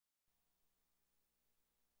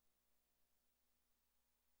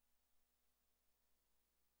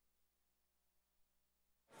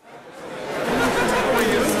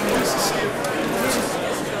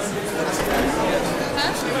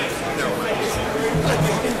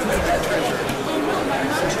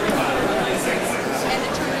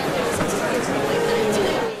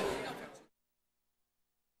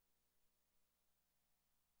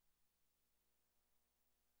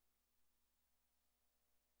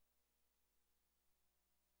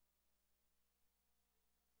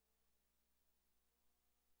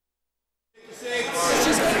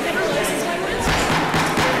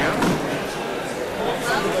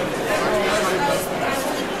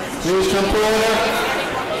order.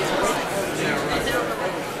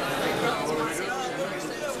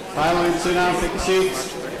 Finally, sit down, take your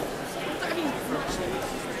seats.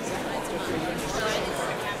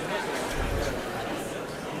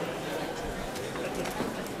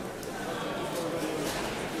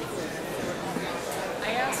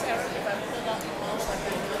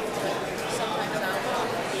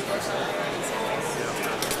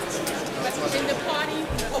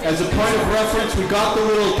 As a point of reference, we got the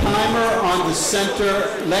little timer on the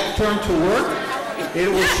center lectern to work. It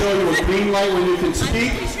will show you a green light when you can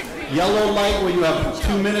speak, yellow light when you have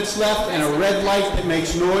 2 minutes left, and a red light that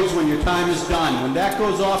makes noise when your time is done. When that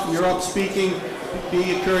goes off and you're up speaking,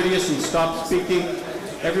 be courteous and stop speaking.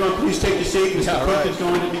 Everyone, please take your seat. Mr. Cook is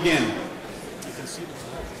going to begin.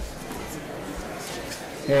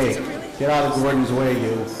 Hey, get out of Gordon's way,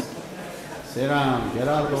 you. Sit down. Get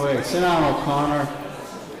out of the way. Sit down, O'Connor.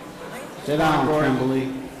 Sit down,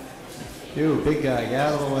 Kimberly. You, big guy, get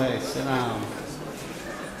out of the way. Sit down.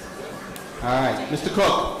 All right, Mr.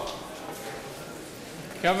 Cook.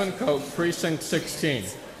 Kevin Cook, Precinct 16.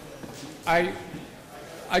 I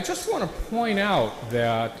just want to point out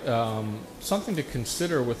that something to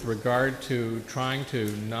consider with regard to trying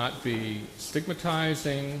to not be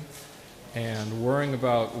stigmatizing and worrying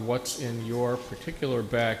about what's in your particular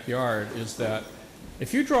backyard is that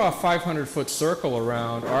if you draw a 500-foot circle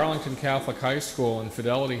around Arlington Catholic High School and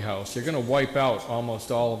Fidelity House, you're going to wipe out almost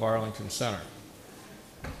all of Arlington Center.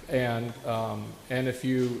 And if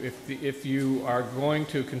you are going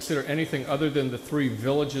to consider anything other than the 3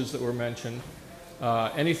 villages that were mentioned,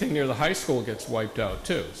 anything near the high school gets wiped out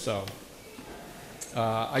too. So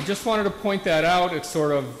I just wanted to point that out. It's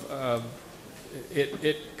sort of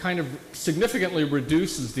it kind of significantly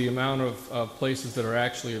reduces the amount of places that are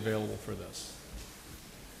actually available for this.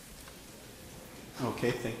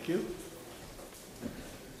 Okay, thank you.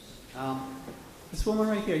 This woman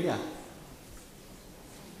right here, yeah.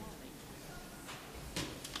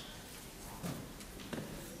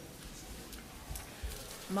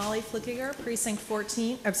 Molly Flickiger, Precinct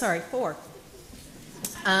 14. I'm sorry, 4.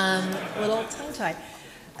 Little tongue-tied.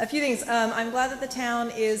 A few things. I'm glad that the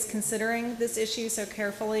town is considering this issue so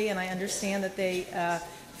carefully, and I understand that they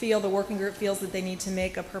the working group feels that they need to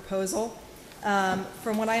make a proposal.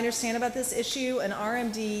 From what I understand about this issue, an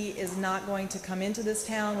RMD is not going to come into this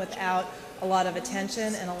town without a lot of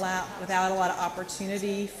attention and without a lot of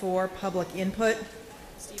opportunity for public input.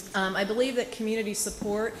 I believe that community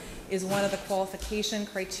support is one of the qualification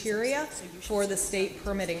criteria for the state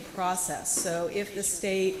permitting process. So if the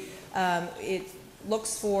state it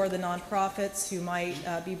looks for the nonprofits who might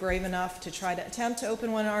be brave enough to try to attempt to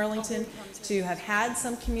open one in Arlington, to have had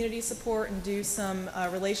some community support and do some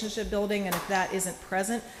relationship building, and if that isn't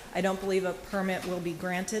present, I don't believe a permit will be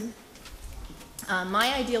granted.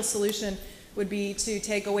 My ideal solution would be to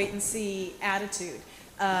take a wait-and-see attitude,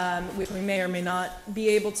 which we may or may not be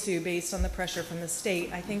able to based on the pressure from the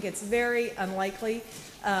state. I think it's very unlikely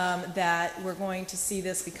that we're going to see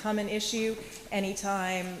this become an issue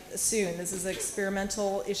anytime soon. This is an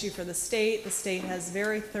experimental issue for the state. The state has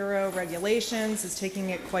very thorough regulations, is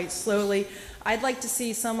taking it quite slowly. I'd like to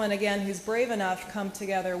see someone, again, who's brave enough come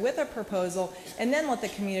together with a proposal and then let the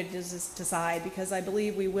community decide, because I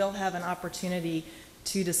believe we will have an opportunity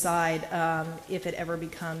to decide if it ever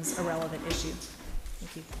becomes a relevant issue.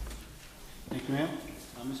 Thank you. Thank you, ma'am.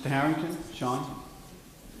 Mr. Harrington, Sean.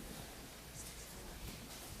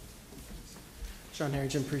 Sean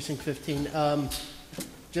Harrington, Precinct 15.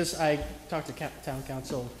 I talked to Town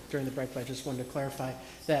Council during the break, but I just wanted to clarify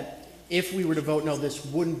that if we were to vote no, this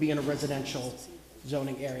wouldn't be in a residential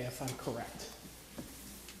zoning area, if I'm correct.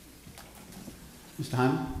 Mr.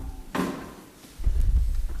 Hyman.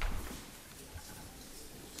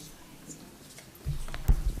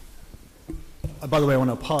 By the way, I want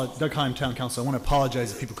to apologize. Doug Heim, Town Council. I want to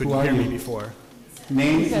apologize if people couldn't hear me before.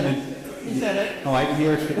 Name? He said it. He said it. Oh, I can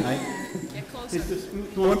hear it. Get closer.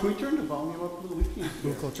 Can we turn the volume up a little? We can't.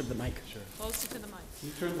 Move closer to the mic. Sure. Closer to the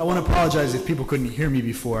mic. I want to apologize if people couldn't hear me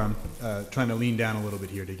before. I'm trying to lean down a little bit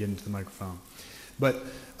here to get into the microphone. But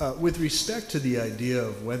with respect to the idea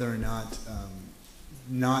of whether or not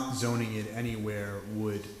zoning it anywhere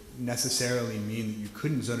would necessarily mean that you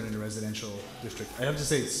couldn't zone it in a residential district, I have to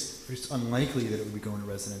say it's unlikely that it would go in a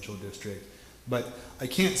residential district. But I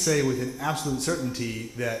can't say with an absolute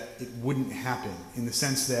certainty that it wouldn't happen, in the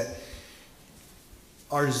sense that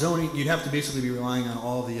our zoning, you'd have to basically be relying on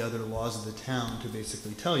all the other laws of the town to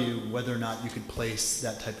basically tell you whether or not you could place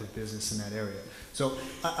that type of business in that area. So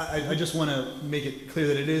I just want to make it clear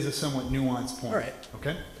that it is a somewhat nuanced point. All right.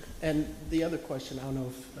 Okay? And the other question, I don't know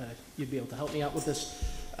if you'd be able to help me out with this.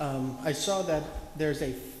 I saw that there's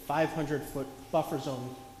a 500-foot buffer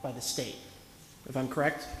zone by the state, if I'm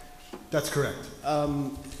correct. That's correct.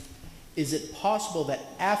 Is it possible that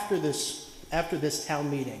after this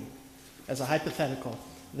town meeting, as a hypothetical,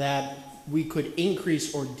 that we could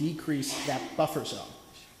increase or decrease that buffer zone?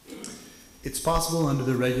 It's possible under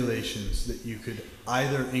the regulations that you could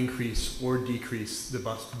either increase or decrease the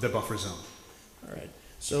buffer zone. All right.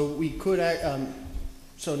 So we could,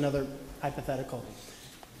 so another hypothetical.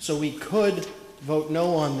 So we could vote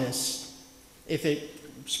no on this. If it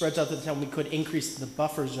spreads out to the town, we could increase the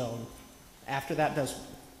buffer zone. After that,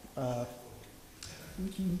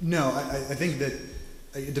 No, I think that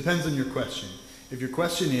it depends on your question. If your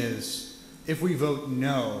question is, if we vote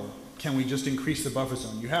no, can we just increase the buffer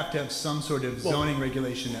zone? You have to have some sort of zoning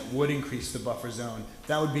regulation that would increase the buffer zone.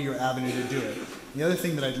 That would be your avenue to do it. The other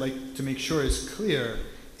thing that I'd like to make sure is clear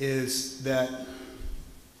is that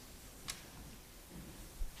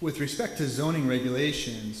with respect to zoning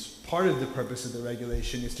regulations, part of the purpose of the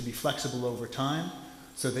regulation is to be flexible over time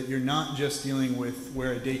so that you're not just dealing with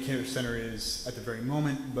where a daycare center is at the very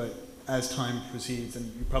moment, but as time proceeds, and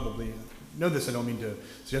you probably know this, I don't mean to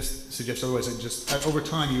suggest otherwise, over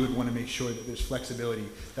time you would want to make sure that there's flexibility.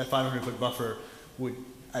 That 500-foot buffer would,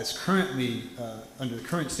 as currently, under the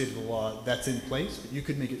current state of the law, that's in place, but you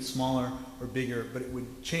could make it smaller or bigger, but it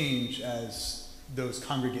would change as those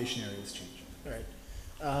congregation areas change. all right.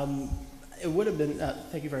 It would have been,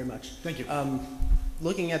 thank you very much. Thank you.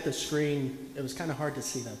 Looking at the screen, it was kind of hard to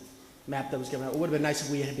see the map that was given out. It would have been nice if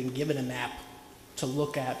we had been given a map to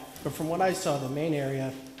look at, but from what I saw, the main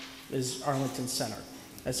area is Arlington Center.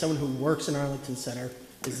 As someone who works in Arlington Center,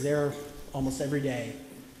 is there almost every day,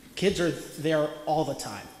 kids are there all the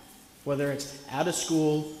time. Whether it's out of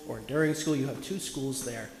school or during school, you have two schools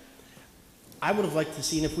there. I would have liked to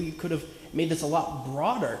see if we could have made this a lot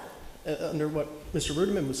broader under what Mr.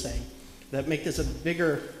 Ruderman was saying, that make this a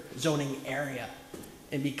bigger zoning area.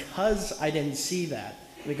 And because I didn't see that,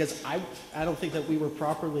 because I don't think that we were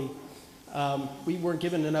properly, we weren't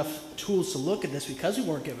given enough tools to look at this because we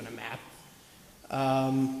weren't given a map.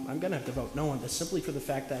 I'm gonna have to vote no on this simply for the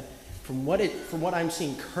fact that from what I'm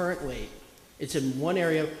seeing currently, it's in one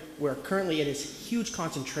area where currently it is huge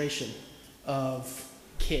concentration of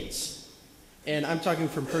kids. And I'm talking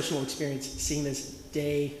from personal experience, seeing this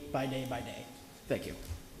day by day by day. Thank you.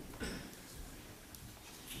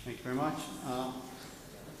 Thank you very much.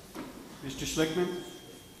 Mr. Schlickman?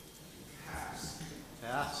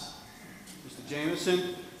 Pass. Mr.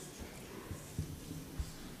 Jameson?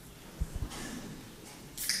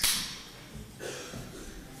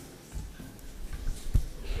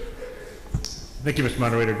 Thank you, Mr.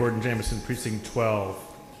 Moderator. Gordon Jameson, Precinct 12.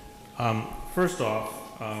 First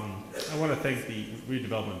off, I want to thank the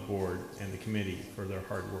Redevelopment Board and the committee for their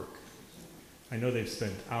hard work. I know they've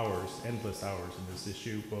spent hours, endless hours in this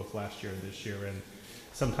issue, both last year and this year, and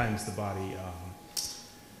sometimes the body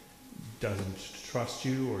doesn't trust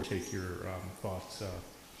you or take your thoughts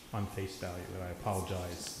on face value, and I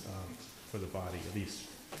apologize for the body, at least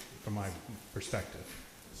from my perspective.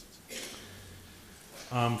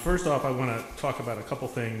 First off, I want to talk about a couple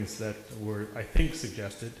things that were, I think,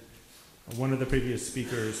 suggested. One of the previous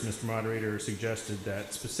speakers, Mr. Moderator, suggested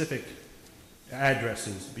that specific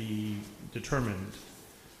addresses be determined.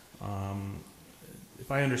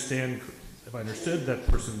 If I understood that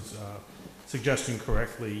person's suggestion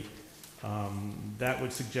correctly, that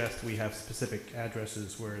would suggest we have specific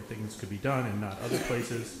addresses where things could be done and not other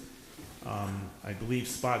places. I believe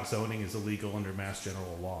spot zoning is illegal under Mass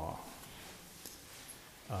General Law.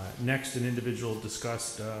 Next, an individual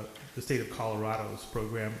discussed the state of Colorado's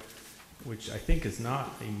program, which I think is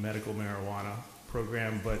not a medical marijuana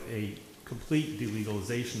program, but a complete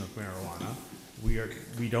delegalization of marijuana.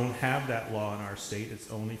 We don't have that law in our state.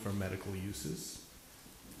 It's only for medical uses.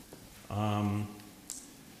 An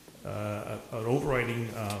overriding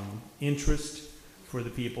interest for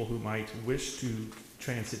the people who might wish to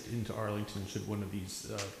transit into Arlington should one of these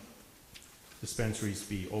dispensaries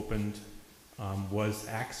be opened was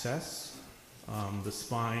access. The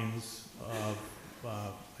spines of,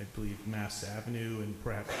 I believe, Mass Avenue and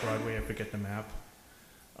perhaps Broadway, I forget the map,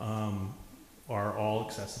 are all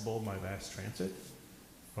accessible by mass transit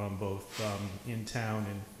from both in town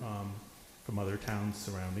and from other towns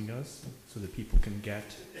surrounding us, so that people can get,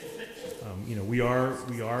 we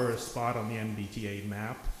are a spot on the MBTA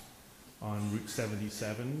map on Route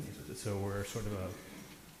 77, so we're sort of a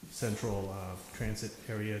central transit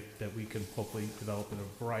area that we can hopefully develop in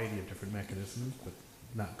a variety of different mechanisms, but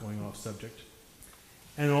not going off subject.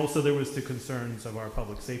 And also there was the concerns of our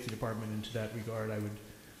public safety department, and to that regard I would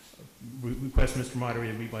request, Mr.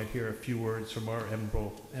 Moderator, we might hear a few words from our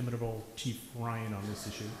eminent Chief Ryan on this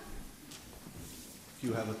issue. Do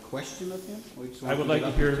you have a question of him? Or you just I want would like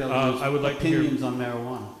to hear. I would like to hear opinions on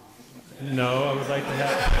marijuana. No, I would like to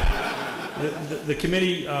have. The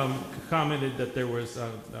committee commented that there was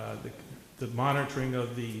the monitoring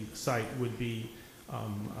of the site would be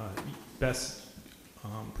best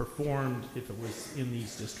performed if it was in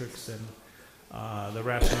these districts, and the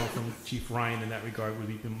rationale from Chief Ryan in that regard would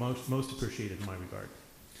be most appreciated in my regard.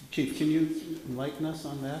 Chief, can you enlighten us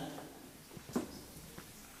on that?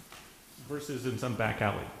 Versus in some back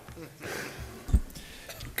alley.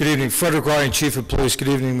 Good evening. Frederick Ryan, Chief of Police. Good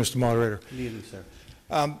evening, Mr. Moderator. Good evening, sir.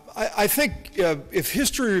 I think if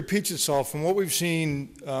history repeats itself from what we've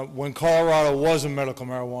seen when Colorado was a medical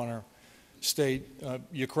marijuana state,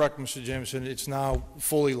 you're correct, Mr. Jameson, it's now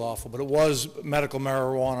fully lawful, but it was medical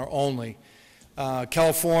marijuana only.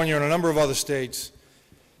 California and a number of other states,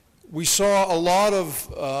 we saw a lot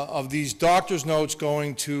of these doctor's notes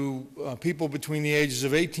going to people between the ages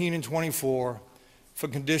of 18 and 24 for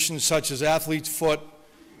conditions such as athlete's foot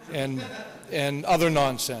and other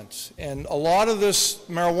nonsense. And a lot of this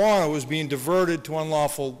marijuana was being diverted to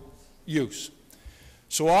unlawful use.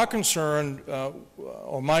 So our concern,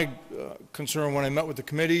 or my concern when I met with the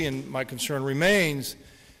committee, and my concern remains,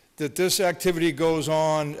 that this activity goes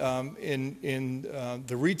on in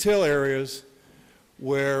the retail areas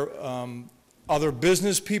where other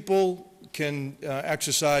business people can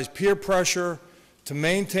exercise peer pressure to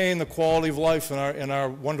maintain the quality of life in our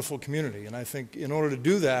wonderful community. And I think in order to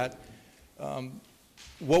do that,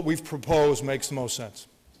 what we've proposed makes the most sense.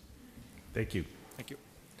 Thank you. Thank you.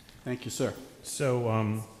 Thank you, sir. So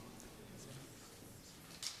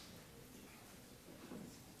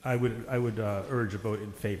I would urge a vote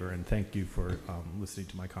in favor, and thank you for listening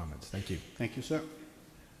to my comments. Thank you. Thank you, sir.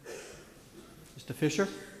 Mr. Fisher?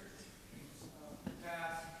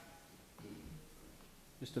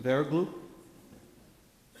 Mr. Veraglu?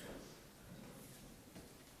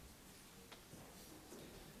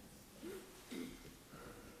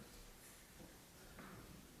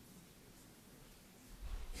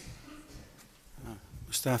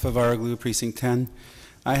 Mustafa Varaglu, Precinct 10.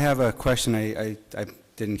 I have a question. I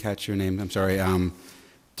didn't catch your name. I'm sorry.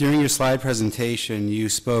 During your slide presentation, you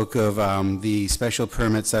spoke of the special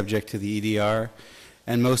permit subject to the EDR,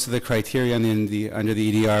 and most of the criteria under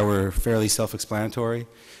the EDR were fairly self-explanatory.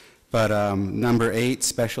 But number 8,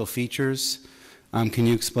 special features. Can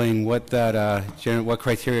you explain what that what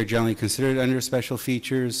criteria are generally considered under special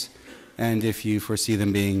features, and if you foresee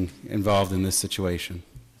them being involved in this situation?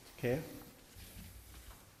 Okay.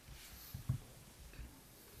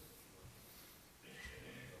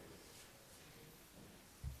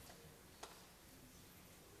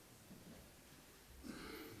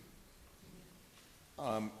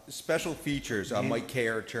 Special features, Mike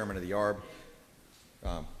Kerr, Chairman of the ARB.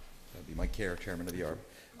 That'd be Mike Kerr, Chairman of the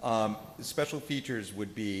ARB. Special features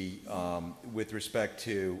would be with respect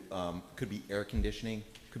to, could be air conditioning,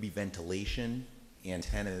 could be ventilation,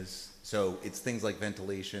 antennas. So it's things like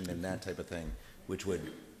ventilation and that type of thing, which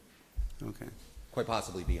would quite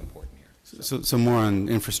possibly be important here. So more on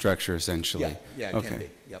infrastructure, essentially. Yeah, it can be.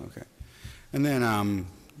 Yep. Okay. And then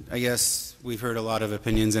I guess we've heard a lot of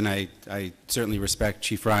opinions, and I certainly respect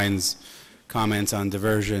Chief Ryan's comments on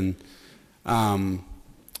diversion.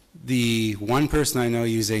 The one person I know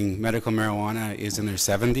using medical marijuana is in their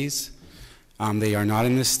 70s. They are not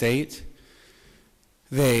in this state.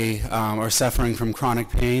 They are suffering from chronic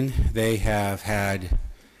pain. They have had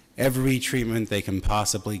every treatment they can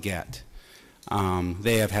possibly get.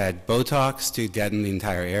 They have had Botox to deaden the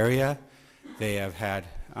entire area. They have had,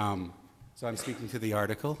 so I'm speaking to the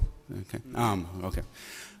article. Okay. Okay.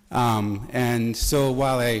 And so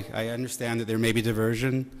while I understand that there may be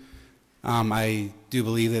diversion, I do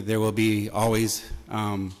believe that there will be always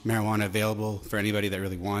marijuana available for anybody that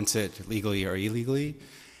really wants it, legally or illegally.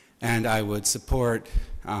 And I would support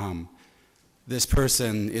this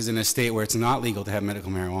person is in a state where it's not legal to have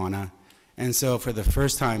medical marijuana. And so for the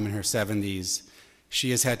first time in her 70s,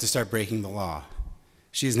 she has had to start breaking the law.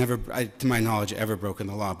 She's never, to my knowledge, ever broken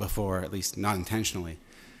the law before, at least not intentionally.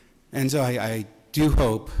 And so I do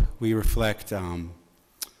hope we reflect,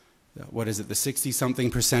 what is it, the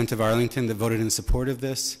 60-something% of Arlington that voted in support of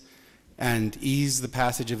this, and ease the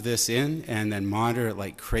passage of this in, and then monitor it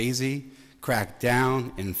like crazy, crack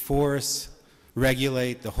down, enforce,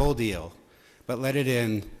 regulate, the whole deal, but let it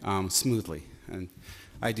in smoothly. And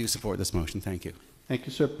I do support this motion. Thank you. Thank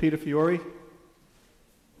you, sir. Peter Fiore?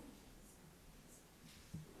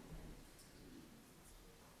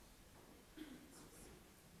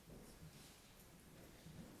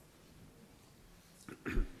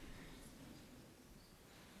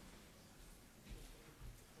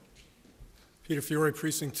 Peter Fiore,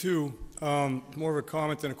 Precinct 2. More of a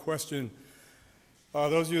comment than a question.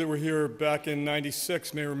 Those of you that were here back in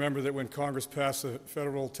 '96 may remember that when Congress passed the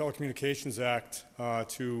Federal Telecommunications Act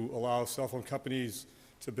to allow cell phone companies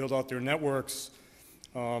to build out their networks,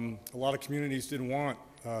 a lot of communities didn't want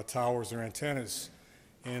towers or antennas,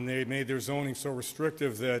 and they made their zoning so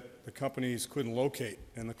restrictive that the companies couldn't locate.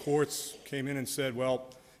 And the courts came in and said,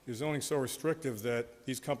 well, your zoning's so restrictive that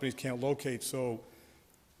these companies can't locate, so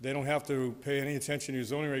they don't have to pay any attention to your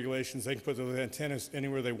zoning regulations. They can put those antennas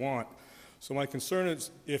anywhere they want. So my concern is,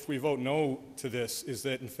 if we vote no to this, is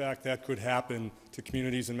that in fact that could happen to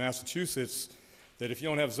communities in Massachusetts, that if you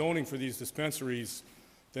don't have zoning for these dispensaries,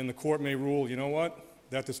 then the court may rule, you know what,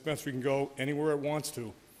 that dispensary can go anywhere it wants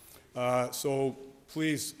to. So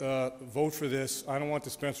please vote for this. I don't want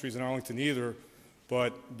dispensaries in Arlington either,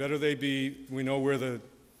 but better they be, we know where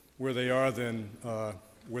they are than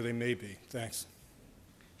where they may be. Thanks.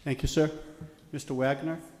 Thank you, sir. Mr.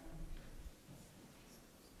 Wagner?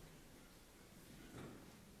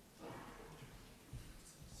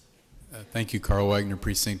 Thank you, Carl Wagner,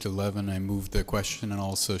 Precinct 11. I move the question and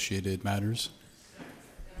all associated matters.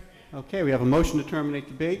 Okay, we have a motion to terminate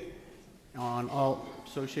debate on all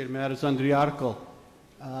associated matters under the article.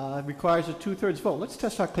 It requires a 2/3 vote. Let's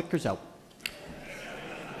test our clickers out.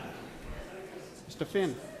 Mr.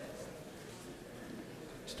 Finn.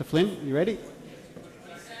 Mr. Flynn, you ready?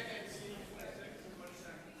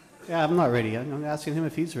 Yeah, I'm not ready. I'm asking him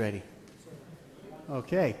if he's ready.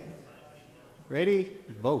 Okay. Ready?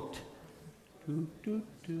 Vote.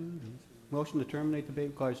 Motion to terminate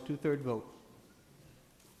debate requires 2/3 vote.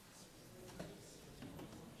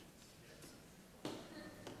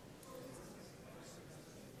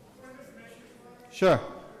 Sure.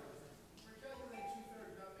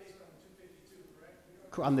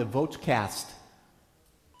 On the votes cast,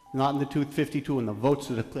 not in the 252, and the votes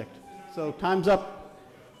that are clicked. So time's up.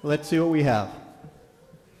 Let's see what we have.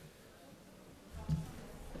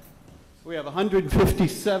 We have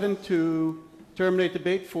 157 to terminate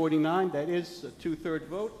debate, 49. That is a 2/3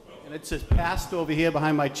 vote. And it says passed over here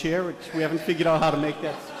behind my chair, which we haven't figured out how to make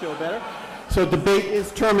that show better. So debate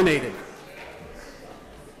is terminated.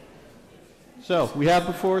 So we have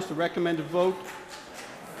before us the recommended vote.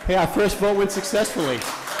 Hey, our first vote went successfully.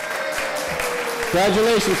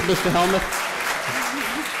 Congratulations, Mr. Helmuth.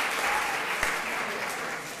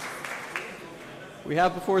 We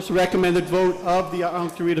have before us the recommended vote of the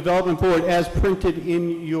Arlington Redevelopment Board as printed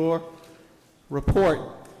in your report.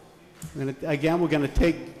 Again, we're going to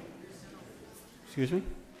take, excuse me?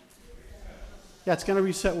 Yeah, it's going to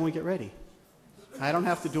reset when we get ready. I don't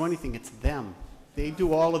have to do anything, it's them. They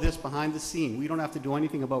do all of this behind the scene. We don't have to do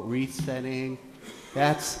anything about resetting.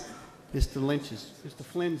 That's Mr. Mr.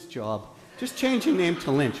 Flynn's job. Just change your name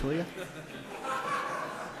to Lynch, will you?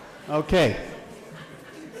 Okay.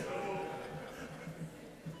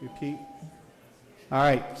 Repeat. All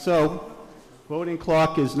right, so voting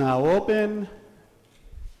clock is now open.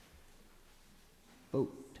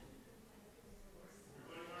 Vote.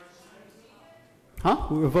 Huh?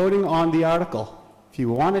 We were voting on the article. If you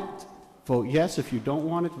want it, vote yes. If you don't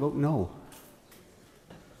want it, vote no.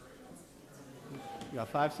 You got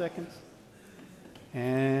 5 seconds.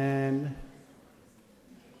 And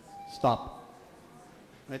stop.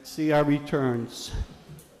 Let's see our returns.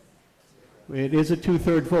 It is a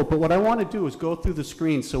 2/3 vote, but what I want to do is go through the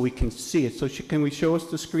screens so we can see it. So can we show us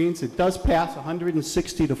the screens? It does pass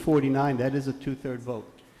 160 to 49. That is a 2/3 vote.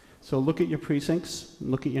 So look at your precincts,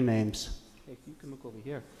 look at your names. Hey, you can look over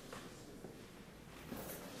here.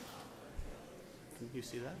 Can you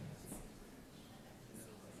see that?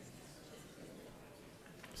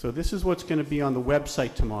 So this is what's going to be on the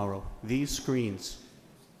website tomorrow, these screens.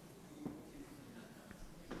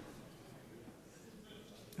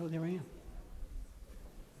 Oh, there I am.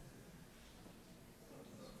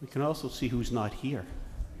 We can also see who's not here.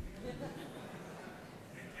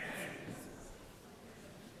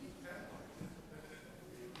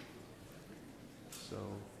 So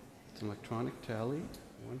it's an electronic tally,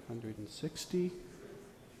 160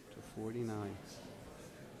 to 49.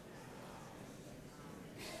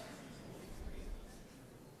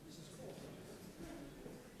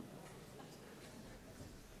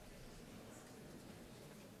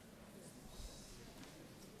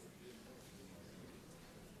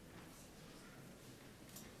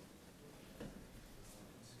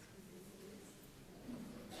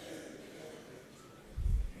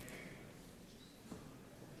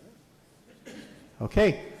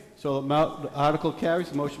 Okay, so the article carries,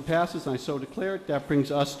 the motion passes, and I so declare it. That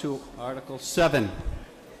brings us to Article 7.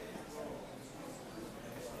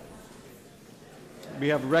 We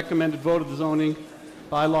have a recommended vote of the zoning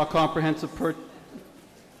bylaw comprehensive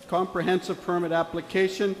comprehensive permit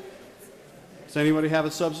application. Does anybody have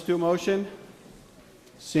a substitute motion?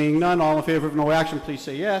 Seeing none, all in favor of no action, please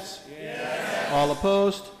say yes. Yes. All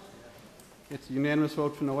opposed? It's a unanimous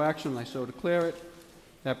vote for no action, and I so declare it.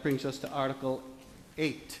 That brings us to Article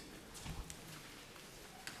 8.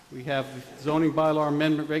 We have zoning bylaw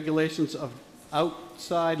amendment regulations of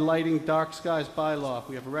outside lighting dark skies bylaw.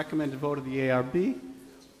 We have a recommended vote of the ARB.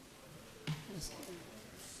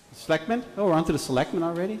 Selectmen? Oh, we're on to the selectmen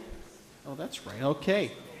already? Oh, that's right.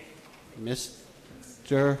 Okay.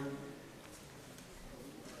 Mr.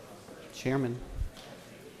 Chairman.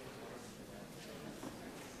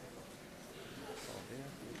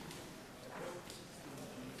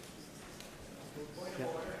 Yeah.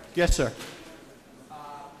 Yes, sir.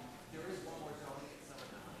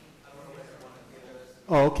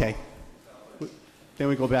 Oh, okay. Then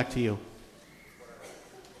we go back to you.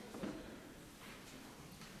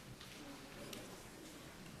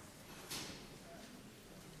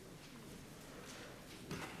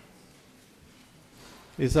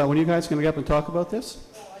 Is one of you guys going to get up and talk about this?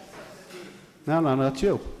 No, not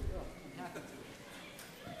you.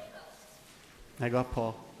 I got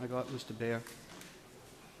Paul. I got Mr. Baer.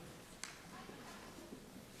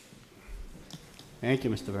 Thank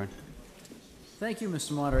you, Mr. Byrne. Thank you,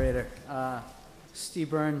 Mr. Moderator.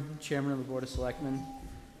 Steve Byrne, Chairman of the Board of Selectmen.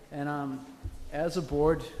 And as a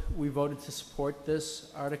board, we voted to support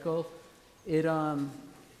this article.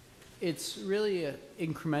 It's really an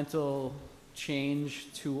incremental change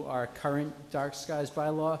to our current dark skies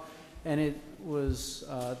bylaw, and it was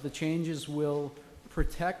the changes will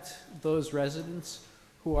protect those residents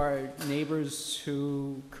who are neighbors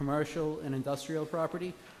to commercial and industrial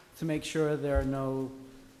property to make sure there are no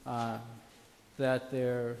that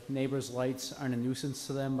their neighbors' lights aren't a nuisance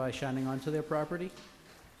to them by shining onto their property.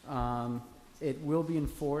 It will be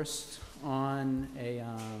enforced on a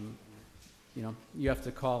you have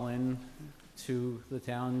to call in to the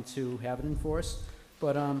town to have it enforced.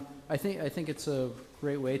 But I think it's a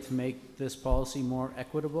great way to make this policy more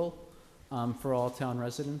equitable for all town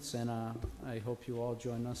residents, and I hope you all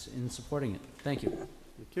join us in supporting it. Thank you.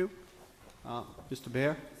 Thank you. Mr.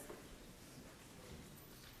 Baer?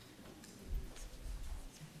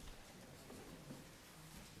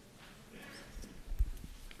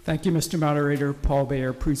 Thank you, Mr. Moderator. Paul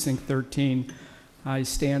Baer, Precinct 13. I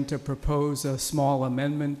stand to propose a small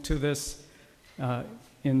amendment to this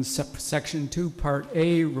in Section 2, Part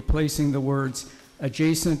A, replacing the words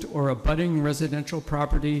adjacent or abutting residential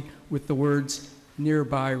property with the words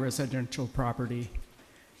nearby residential property.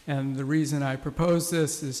 And the reason I propose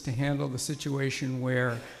this is to handle the situation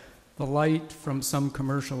where the light from some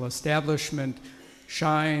commercial establishment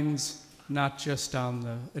shines not just on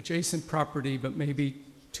the adjacent property, but maybe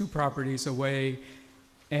 2 properties away,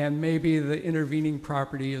 and maybe the intervening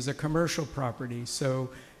property is a commercial property. So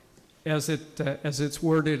as it's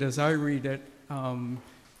worded, as I read it,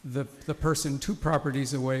 the person 2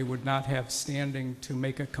 properties away would not have standing to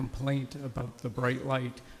make a complaint about the bright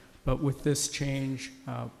light. But with this change,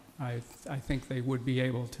 I think they would be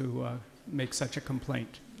able to make such a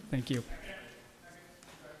complaint. Thank you.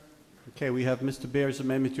 Okay, we have Mr. Baer's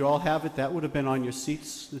amendment. You all have it. That would have been on your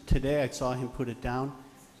seats today. I saw him put it down.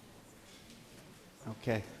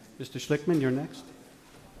 Okay. Mr. Schlickman, you're next.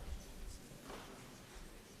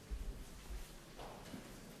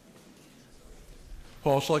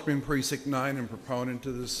 Paul Schlickman, Precinct 9, and proponent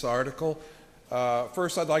to this article.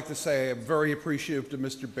 First, I'd like to say I'm very appreciative to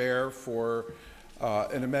Mr. Baer for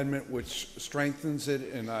an amendment which strengthens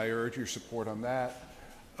it, and I urge your support on that.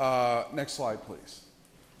 Next slide, please.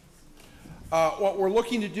 What we're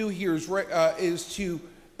looking to do here is to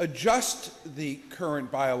adjust the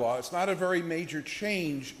current bylaw. It's not a very major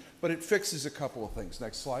change, but it fixes a couple of things.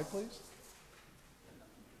 Next slide, please.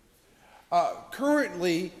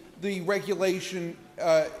 Currently, the regulation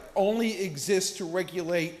only exists to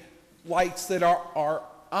regulate lights that are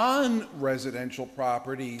on residential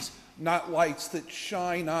properties, not lights that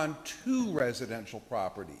shine on to residential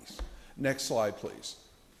properties. Next slide, please.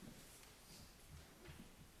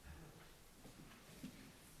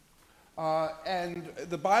 And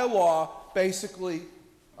the bylaw basically,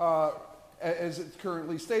 as it's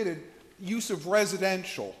currently stated, use of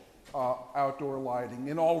residential outdoor lighting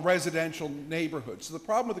in all residential neighborhoods. So the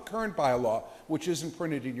problem with the current bylaw, which isn't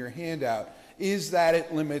printed in your handout, is that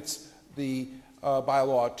it limits the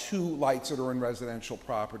bylaw to lights that are in residential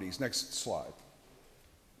properties. Next slide.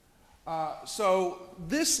 So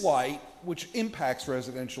this light, which impacts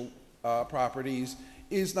residential properties,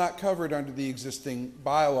 is not covered under the existing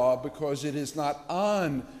bylaw because it is not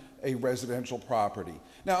on a residential property.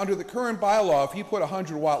 Now, under the current bylaw, if you put a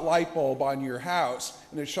 100-watt light bulb on your house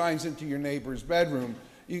and it shines into your neighbor's bedroom,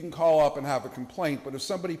 you can call up and have a complaint. But if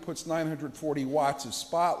somebody puts 940 watts of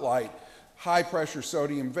spotlight, high-pressure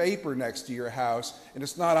sodium vapor next to your house, and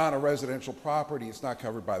it's not on a residential property, it's not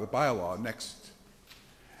covered by the bylaw. Next.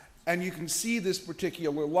 And you can see this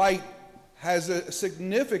particular light has a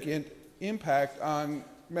significant impact on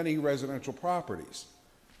many residential properties.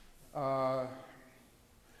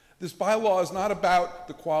 This bylaw is not about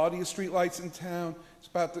the quality of streetlights in town. It's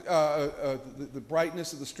about the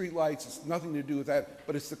brightness of the streetlights. It's nothing to do with that,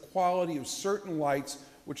 but it's the quality of certain lights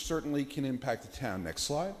which certainly can impact the town. Next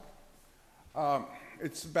slide.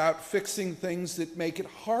 It's about fixing things that make it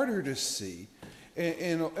harder to see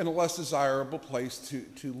in a less desirable place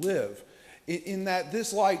to live. In that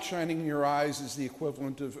this light shining in your eyes is the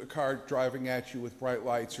equivalent of a car driving at you with bright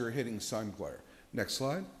lights or hitting sun glare. Next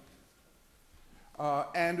slide.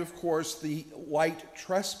 And of course, the light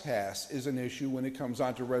trespass is an issue when it comes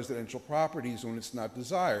onto residential properties when it's not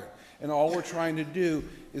desired. And all we're trying to do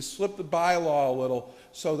is slip the bylaw a little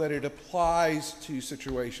so that it applies to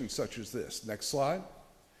situations such as this. Next slide.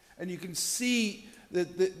 And you can see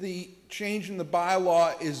that the change in the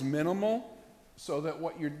bylaw is minimal, so that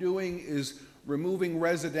what you're doing is removing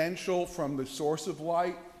residential from the source of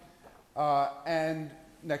light. And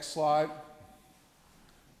next slide.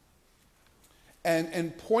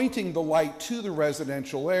 And pointing the light to the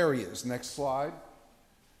residential areas. Next slide.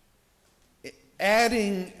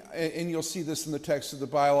 Adding, and you'll see this in the text of the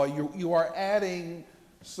bylaw, you are adding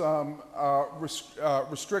some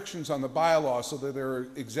restrictions on the bylaw so that there are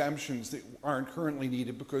exemptions that aren't currently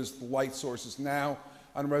needed because the light source is now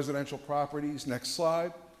on residential properties. Next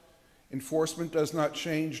slide. Enforcement does not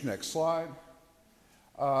change. Next slide.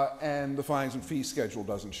 And the fines and fee schedule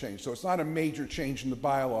doesn't change. So it's not a major change in the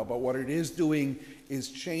bylaw, but what it is doing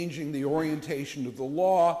is changing the orientation of the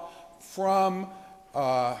law from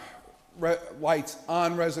lights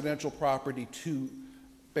on residential property to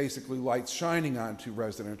basically lights shining onto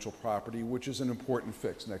residential property, which is an important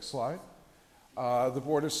fix. Next slide. The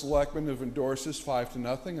Board of Selectmen have endorsed this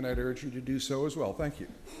 5-0, and I'd urge you to do so as well. Thank you.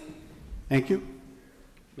 Thank you.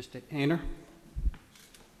 Mr. Hayner.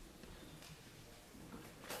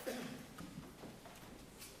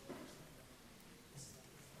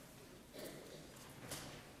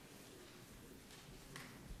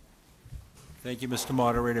 Thank you, Mr.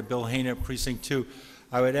 Moderator. Bill Hayner, Precinct 2.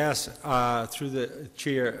 I would ask, through the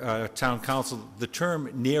Chair, Town Council, the term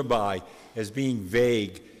nearby as being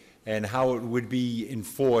vague and how it would be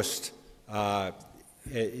enforced,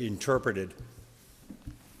 interpreted.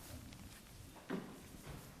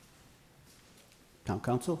 Town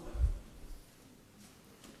Council.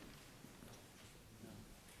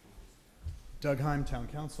 Doug Heim, Town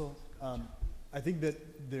Council. I think that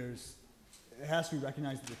it has to be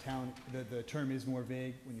recognized that the term is more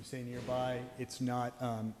vague when you say nearby. It's not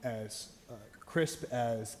as crisp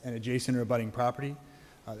as an adjacent or abutting property.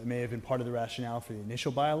 That may have been part of the rationale for the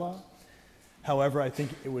initial bylaw. However, I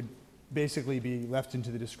think it would basically be left into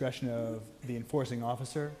the discretion of the enforcing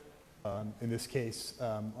officer, in this case,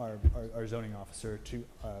 our zoning officer, to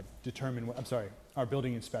determine what, our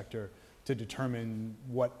building inspector, to determine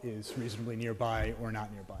what is reasonably nearby or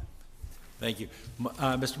not nearby. Thank you.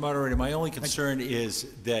 Mr. Moderator, my only concern is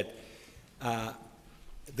that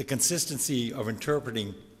the consistency of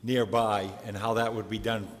interpreting nearby and how that would be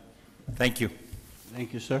done. Thank you.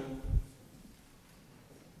 Thank you, sir.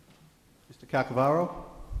 Mr. Cacavaro.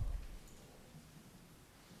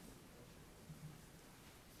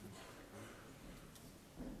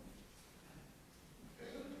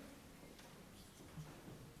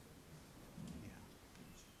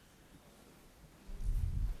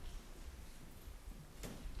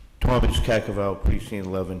 Thomas Cacavaro, Precinct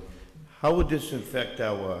 11. How would this affect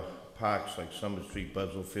our parks like Summer Street,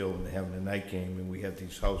 Buzzell Field, when they're having a night game and we have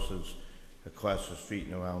these houses across the street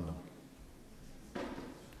and around them?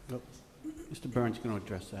 Yep. Mr. Burns is going to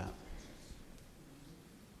address that.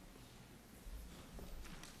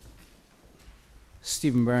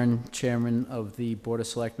 Stephen Byrne, Chairman of the Board of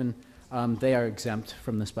Selectmen. They are exempt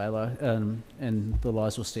from this bylaw, and the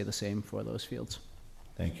laws will stay the same for those fields.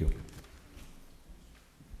 Thank you.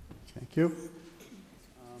 Thank you.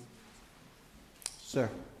 Sir,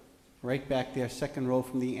 right back there, second row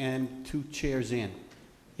from the end, 2 chairs in.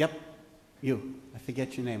 Yep, you. I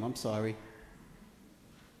forget your name, I'm sorry.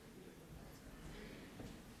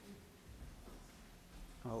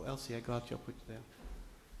 Oh, Elsie, I got you. I'll put you there.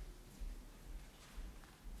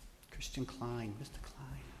 Christian Klein, Mr.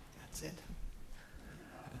 Klein, that's it.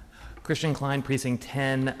 Christian Klein, Precinct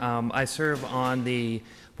 10. I serve on the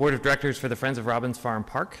Board of Directors for the Friends of Robbins Farm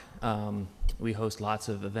Park. We host lots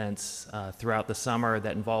of events throughout the summer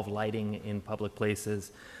that involve lighting in public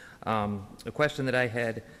places. A question that I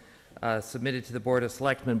had submitted to the Board of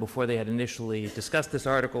Selectmen before they had initially discussed this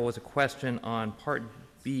article was a question on Part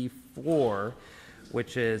B4,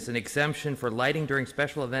 which is an exemption for lighting during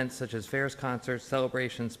special events such as fairs, concerts,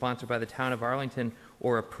 celebrations sponsored by the town of Arlington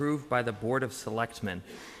or approved by the Board of Selectmen.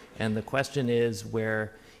 And the question is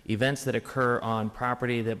where events that occur on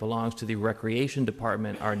property that belongs to the Recreation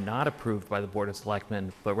Department are not approved by the Board of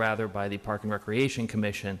Selectmen, but rather by the Park and Recreation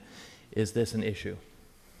Commission. Is this an issue?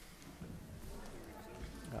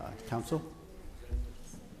 Council?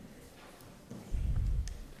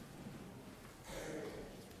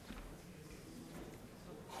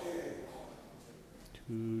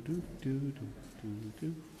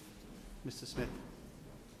 Mr. Smith.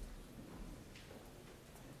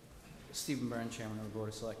 Stephen Byrne, Chairman of the Board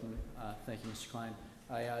of Selectmen. Thank you, Mr. Klein.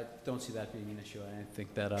 I don't see that being an issue. I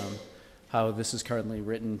think that how this is currently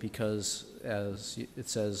written, because as it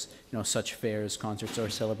says, you know, such fairs, concerts, or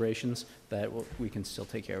celebrations, that we can still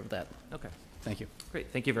take care of that. Okay. Thank you. Great.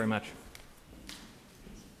 Thank you very much.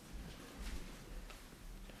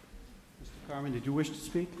 Mr. Carmen, did you wish to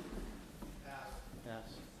speak? Yes.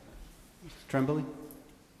 Mr. Tremblay?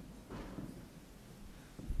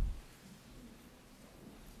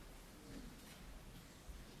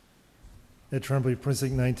 Ed Tremblay,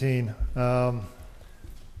 Precinct 19.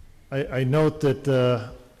 I note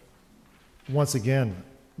that once again,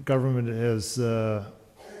 government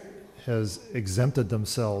has exempted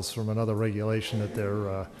themselves from another regulation that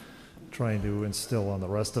they're trying to instill on the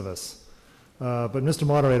rest of us. But Mr.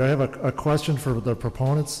 Moderator, I have a question for the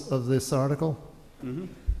proponents of this article. Mm-hmm.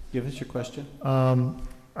 Give us your question.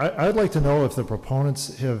 I'd like to know if the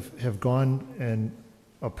proponents have gone and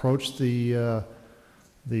approached the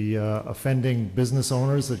offending business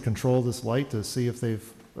owners that control this light to see if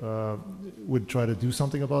they've would try to do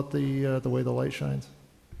something about the way the light shines.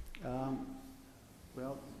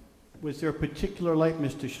 Well, was there a particular light,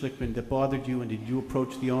 Mr. Schlickman, that bothered you, and did you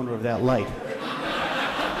approach the owner of that light?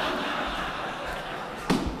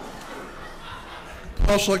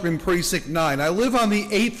 Paul Schlickman, Precinct 9. I live on the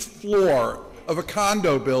 8th floor of a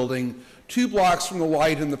condo building 2 blocks from the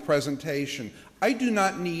light in the presentation. I do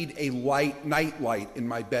not need a night light in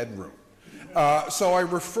my bedroom. So I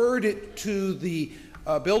referred it to the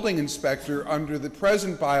building inspector under the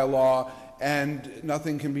present bylaw, and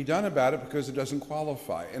nothing can be done about it because it doesn't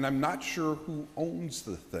qualify. And I'm not sure who owns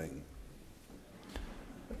the thing.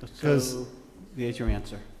 So there's your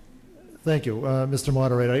answer. Thank you, Mr.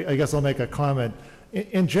 Moderator. I guess I'll make a comment.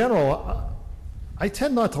 In general, I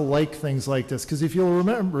tend not to like things like this because if you'll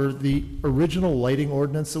remember, the original lighting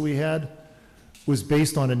ordinance that we had was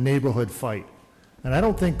based on a neighborhood fight. And I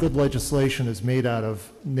don't think good legislation is made out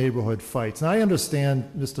of neighborhood fights. And I understand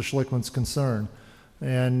Mr. Schlickman's concern.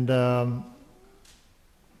 And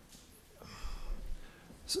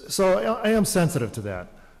so I am sensitive to that.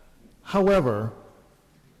 However,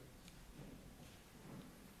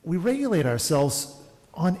 we regulate ourselves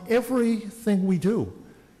on everything we do.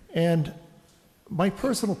 And my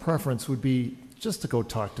personal preference would be just to go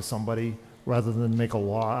talk to somebody rather than make a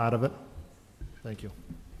law out of it. Thank you.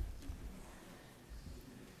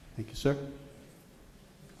 Thank you, sir.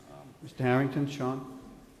 Mr. Harrington, Sean.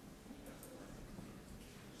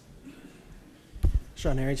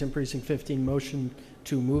 Sean Harrington, Precinct 15. Motion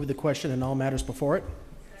to move the question and all matters before it.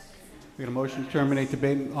 We got a motion to terminate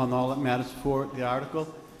debate on all that matters before the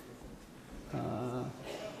article.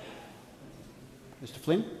 Mr.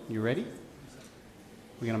 Flynn, you ready?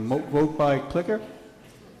 We're going to vote by clicker.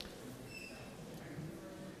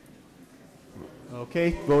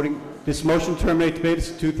 Okay, voting. This motion to terminate debate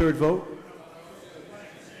is a 2/3 vote.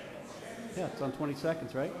 Yeah, it's on 20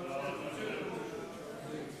 seconds, right?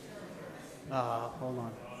 Hold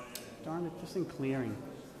on. Darn it, this thing clearing.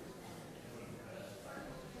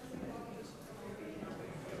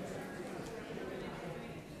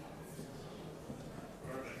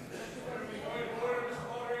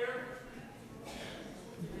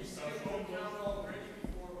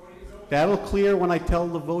 That'll clear when I tell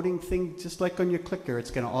the voting thing, just like on your clicker.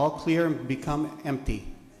 It's going to all clear and become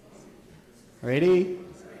empty. Ready?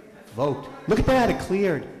 Vote. Look at that, it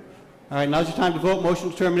cleared. All right, now's your time to vote.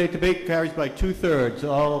 Motion to terminate debate carries by 2/3.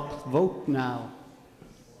 All vote now.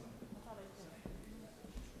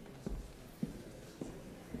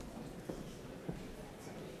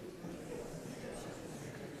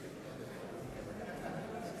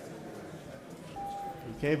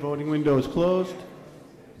 Okay, voting window is closed.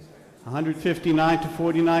 159 to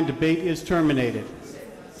 49, debate is terminated.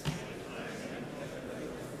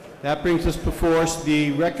 That brings us before us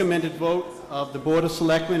the recommended vote of the Board of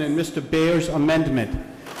Selectmen and Mr. Baer's amendment.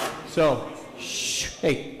 So, shh,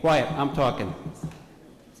 hey, quiet, I'm talking.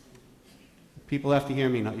 People have to hear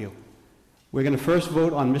me, not you. We're going to first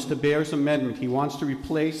vote on Mr. Baer's amendment. He wants to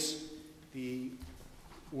replace the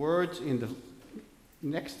words in the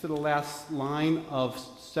next to the last line of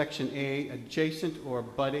Section A, adjacent or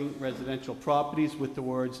abutting residential properties, with the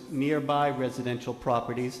words nearby residential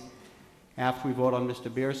properties. After we vote on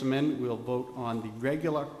Mr. Baer's amendment, we'll vote on the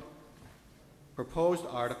regular proposed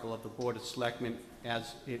article of the Board of Selectmen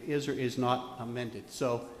as it is or is not amended.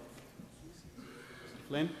 So, Mr.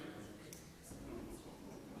 Flynn?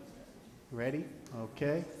 Ready?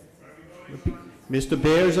 Okay. Mr.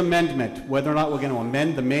 Baer's amendment, whether or not we're going to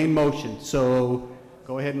amend the main motion. So,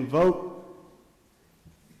 go ahead and vote.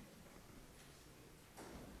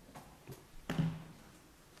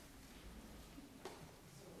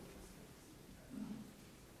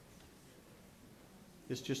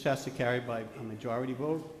 This just has to carry by a majority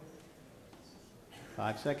vote.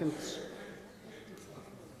 5 seconds.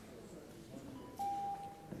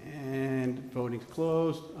 And voting's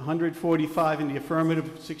closed. 145 in the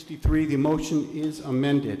affirmative, 63. The motion is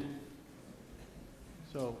amended.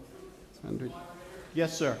 So, 100.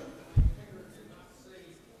 Yes, sir.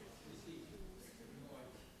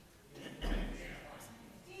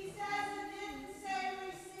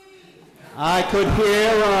 I could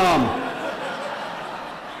hear him.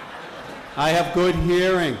 I have good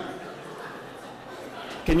hearing.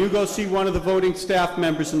 Can you go see one of the voting staff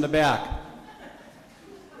members in the back?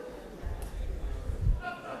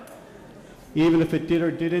 Even if it did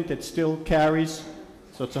or didn't, it still carries.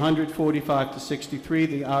 So it's 145 to 63.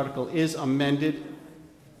 The article is amended.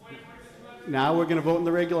 Now we're going to vote on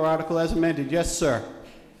the regular article as amended. Yes, sir.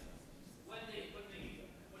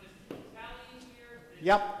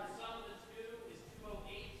 Yep.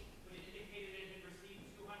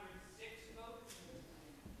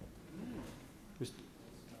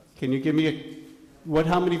 Can you give me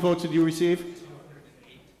how many votes did you receive?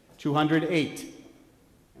 208.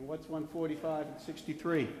 And what's 145 and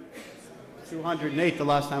 63? 208 the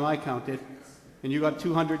last time I counted. And you got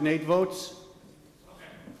 208 votes?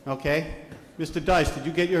 Okay. Mr. Dice, did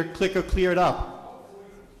you get your clicker cleared up?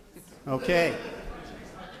 Okay.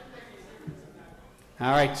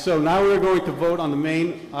 All right, so now we're going to vote on the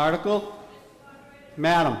main article.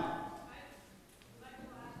 Madam.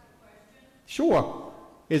 Sure.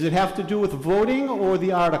 Does it have to do with voting or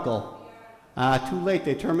the article? Too late.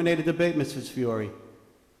 They terminated debate, Mrs. Fiore.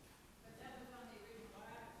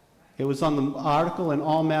 It was on the article and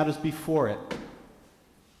all matters before it.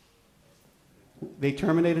 They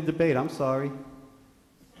terminated debate. I'm sorry.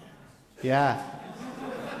 Yeah.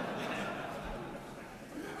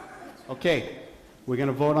 Okay. We're going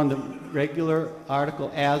to vote on the regular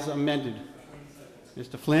article as amended.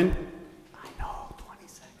 Mr. Flynn?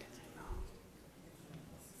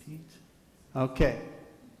 Okay,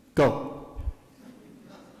 go.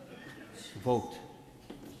 Vote.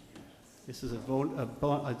 This is a vote,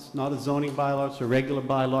 it's not a zoning bylaw, it's a regular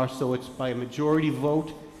bylaw, so it's by a majority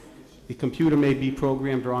vote. The computer may be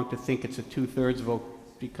programmed wrong to think it's a 2/3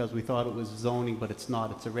 vote because we thought it was zoning, but it's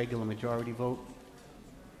not. It's a regular majority vote.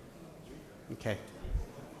 Okay.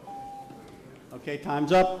 Okay,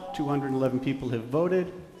 time's up. 211 people have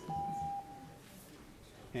voted.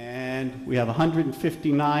 And we have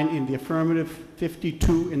 159 in the affirmative,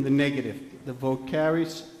 52 in the negative. The vote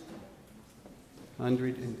carries.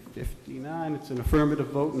 159, it's an affirmative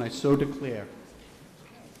vote, and I so declare.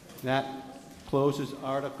 That closes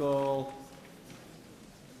Article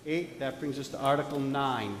 8. That brings us to Article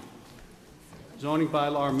 9. Zoning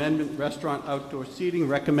bylaw amendment, restaurant outdoor seating,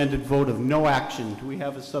 recommended vote of no action. Do we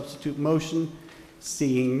have a substitute motion?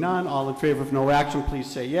 Seeing none, all in favor of no action, please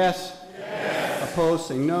say yes. Yes. Opposed,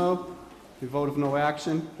 say no. The vote of no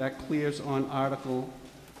action, that clears on Article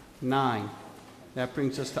 9. That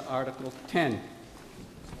brings us to Article 10.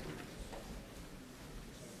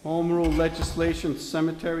 Home Rule Legislation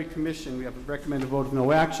Cemetery Commission. We have a recommended vote of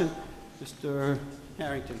no action. Mr.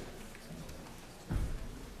 Harrington.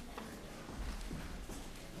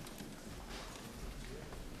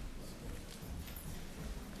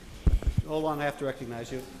 Hold on, I have to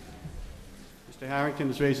recognize you. Mr. Harrington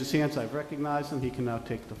has raised his hand, so I've recognized him. He can now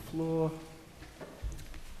take the floor.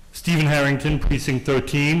 Stephen Harrington, Precinct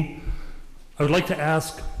 13. I would like to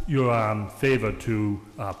ask your favor to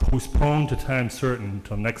postpone to time certain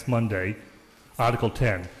until next Monday, Article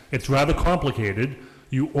 10. It's rather complicated.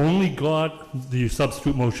 You only got the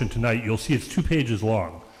substitute motion tonight. You'll see it's 2 pages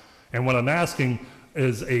long. And what I'm asking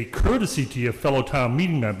is a courtesy to your fellow town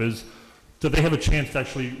meeting members that they have a chance to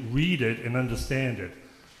actually read it and understand it.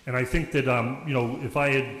 And I think that, you know, if I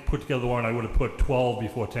had put together the warrant, I would have put 12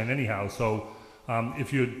 before 10 anyhow. So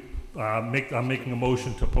if you'd I'm making a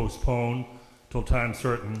motion to postpone till time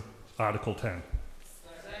certain, Article 10.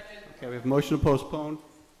 Okay, we have a motion to postpone.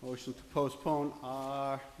 Motion to postpone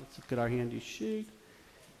are, let's look at our handy sheet.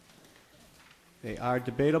 They are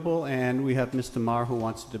debatable, and we have Mr. Marr who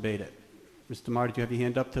wants to debate it. Mr. Marr, did you have your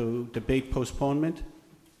hand up to debate postponement?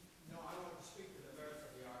 No, I want to speak to the merits of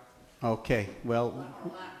the article. Okay, well,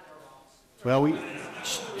 we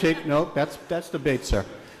take, no, that's debate, sir.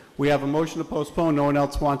 We have a motion to postpone. No one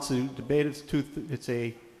else wants to debate it. It's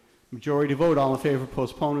a majority vote. All in favor of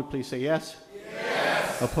postponement, please say yes.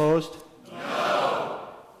 Yes. Opposed? No.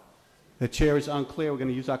 The chair is unclear. We're going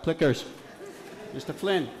to use our clickers. Mr.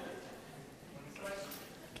 Flynn.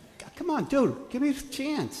 Come on, dude. Give me a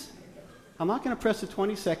chance. I'm not going to press the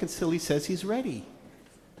 20 seconds till he says he's ready.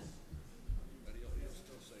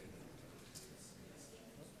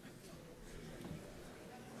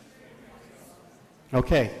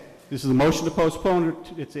 Okay. This is a motion to postpone.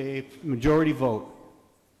 It's a majority vote.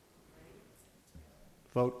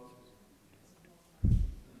 Vote.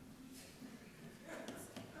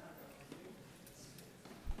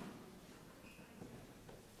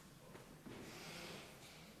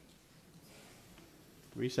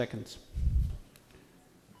 Three seconds.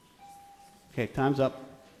 Okay, time's up.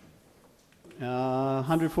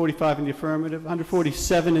 145 in the affirmative,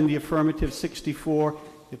 147 in the affirmative, 64.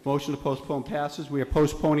 If motion to postpone passes, we are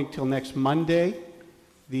postponing till next Monday,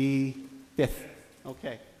 the 5th.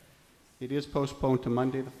 Okay. It is postponed to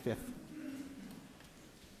Monday the 5th.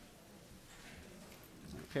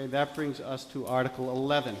 Okay, that brings us to Article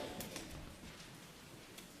 11.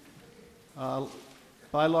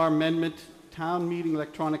 Bylaw amendment, town meeting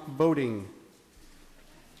electronic voting.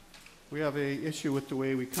 We have an issue with the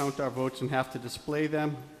way we count our votes and have to display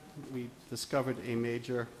them. We discovered a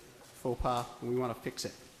major faux pas, and we want to fix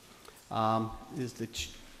it. Mr.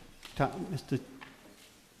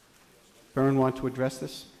 Byrne want to address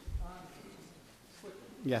this?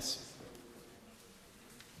 Yes.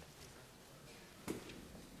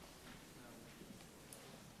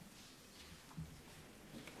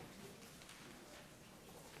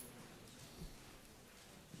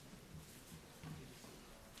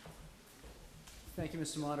 Thank you,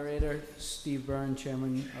 Mr. Moderator. Steve Byrne,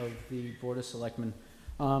 Chairman of the Board of Selectmen.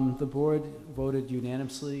 The board voted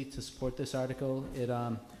unanimously to support this article.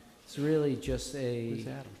 It's really just a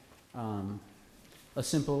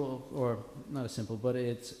simple, or not a simple, but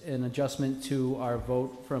it's an adjustment to our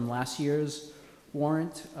vote from last year's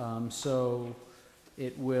warrant. So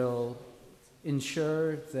it will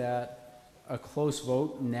ensure that a close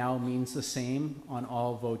vote now means the same on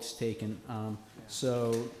all votes taken.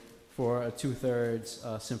 So for a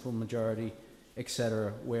 2/3, simple majority,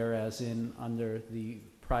 etc., whereas under the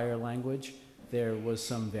prior language, there was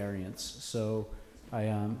some variance. So I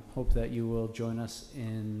hope that you will join us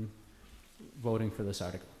in voting for this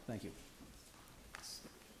article. Thank you.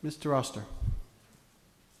 Mr. Oster.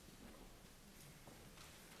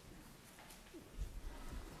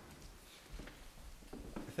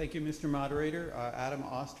 Thank you, Mr. Moderator. Adam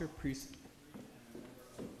Oster,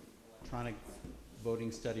 Electronic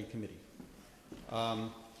Voting Study Committee.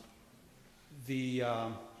 The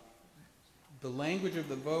language of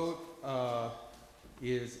the vote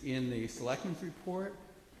is in the Selectmen's report.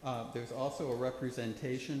 There's also a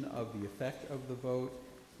representation of the effect of the vote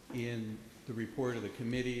in the report of the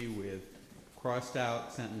committee with crossed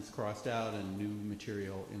out, sentence crossed out, and new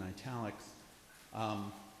material in italics.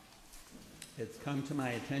 It's come to my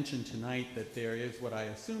attention tonight that there is what I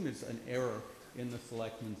assume is an error in the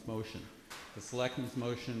Selectmen's motion. The Selectmen's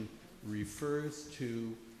motion refers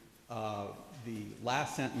to the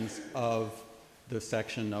last sentence of the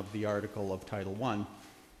section of the article of Title I.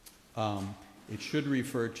 It should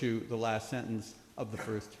refer to the last sentence of the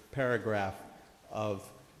first paragraph of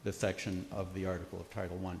the section of the article of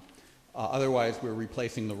Title I. Otherwise, we're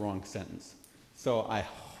replacing the wrong sentence. So I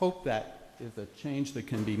hope that is a change that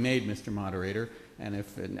can be made, Mr. Moderator, and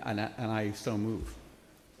I so move.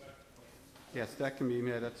 Yes, that can be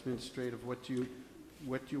made. That's administrative. What do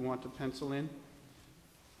you want to pencil in?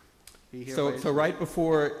 So right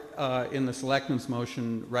before, in the Selectmen's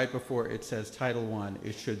motion, right before it says Title I,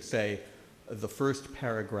 it should say the first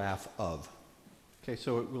paragraph of. Okay,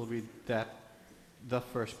 so it will read that, the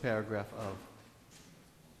first paragraph of.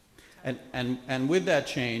 And with that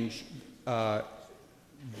change,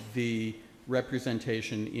 the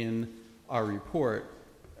representation in our report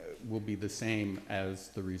will be the same as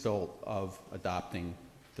the result of adopting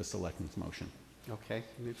the Selectmen's motion. Okay,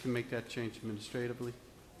 we need to make that change administratively.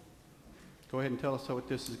 Go ahead and tell us what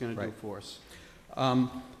this is going to do for us.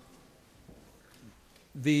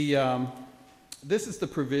 This is the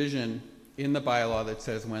provision in the bylaw that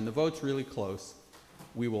says when the vote's really close,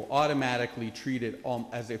 we will automatically treat it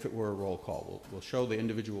as if it were a roll call. We'll show the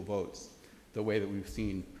individual votes the way that we've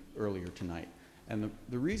seen earlier tonight. And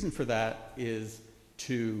the reason for that is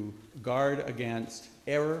to guard against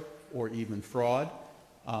error or even fraud.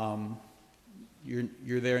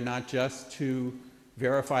 You're there not just to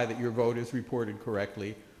verify that your vote is reported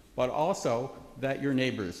correctly, but also that your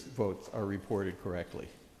neighbors' votes are reported correctly.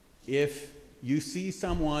 If you see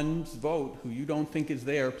someone's vote who you don't think is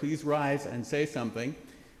there, please rise and say something.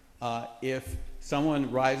 If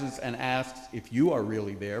someone rises and asks if you are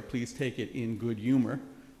really there, please take it in good humor.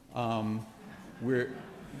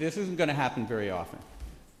 This isn't going to happen very often.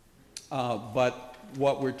 But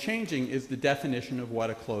what we're changing is the definition of what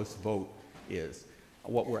a close vote is.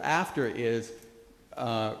 What we're after is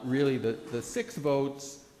really the 6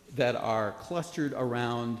 votes that are clustered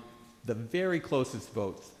around the very closest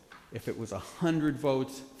votes. If it was 100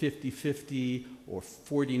 votes, 50-50, or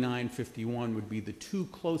 49-51 would be the 2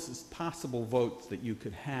 closest possible votes that you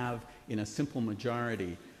could have in a simple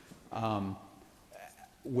majority,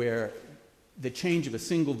 where the change of a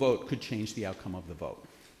single vote could change the outcome of the vote.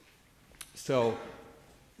 So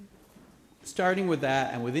starting with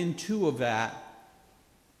that, and within 2 of that,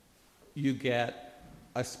 you get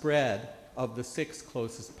a spread of the 6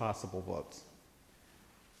 closest possible votes.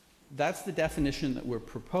 That's the definition that we're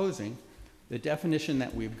proposing. The definition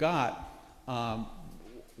that we've got,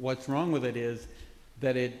 what's wrong with it is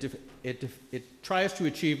that it tries to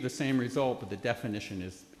achieve the same result, but the definition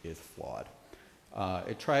is flawed.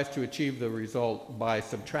 It tries to achieve the result by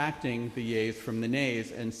subtracting the yeas from the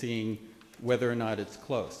nays and seeing whether or not it's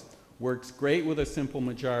close. Works great with a simple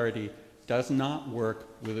majority, does not work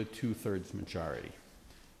with a 2/3 majority.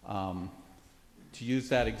 To use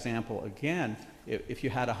that example again, if you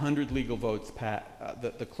had 100 legal votes,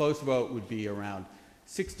 the close vote would be around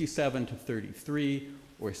 67-33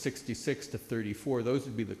 or 66-34. Those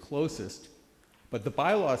would be the closest. But the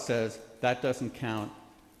bylaw says that doesn't count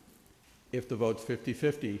if the vote's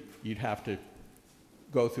 50-50. You'd have to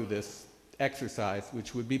go through this exercise,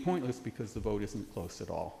 which would be pointless because the vote isn't close at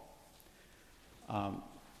all.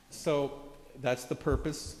 So that's the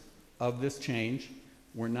purpose of this change.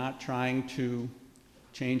 We're not trying to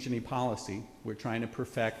change any policy. We're trying to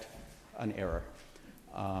perfect an error.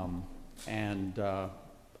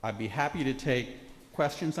 I'd be happy to take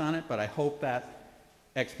questions on it, but I hope that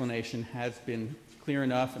explanation has been clear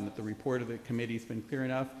enough and that the report of the committee has been clear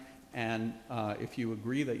enough, and if you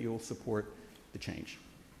agree that you'll support the change.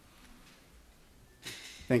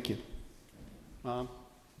 Thank you. Mr.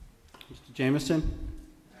 Jameson?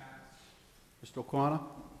 Mr. O'Connor?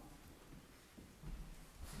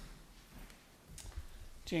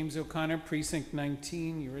 James O'Connor, Precinct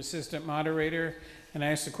 19, your assistant moderator. And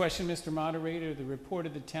I asked a question, Mr. Moderator. The report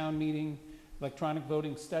of the town meeting electronic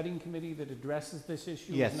voting studying committee that addresses this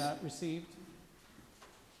issue was not received?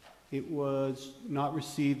 It was not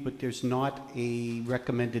received, but there's not a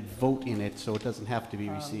recommended vote in it, so it doesn't have to be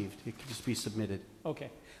received. It can just be submitted. Okay.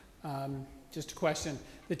 Just a question.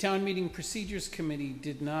 The Town Meeting Procedures Committee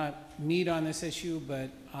did not meet on this issue, but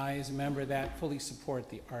I, as a member of that, fully support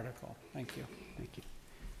the article. Thank you. Thank you.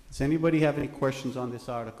 Does anybody have any questions on this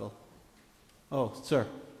article? Oh, sir.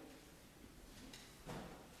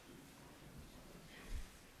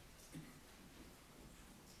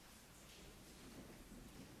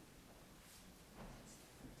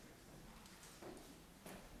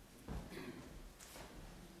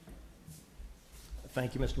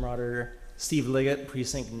 Thank you, Mr. Moderator. Steve Liggett,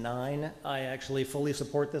 Precinct 9. I actually fully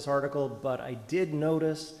support this article, but I did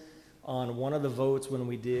notice on one of the votes when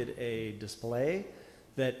we did a display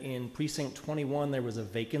that in Precinct 21 there was a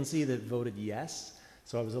vacancy that voted yes.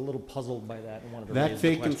 So I was a little puzzled by that and wanted to raise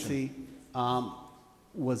the question. That vacancy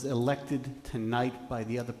was elected tonight by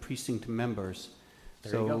the other precinct members.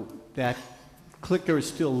 There you go. That clicker is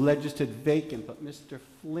still registered vacant, but Mr.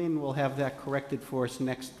 Flynn will have that corrected for us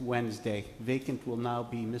next Wednesday. Vacant will now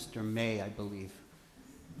be Mr. May, I believe.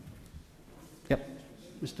 Yep,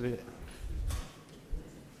 Mr.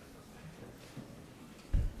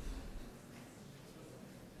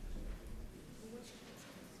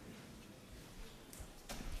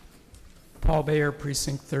 Paul Bayer,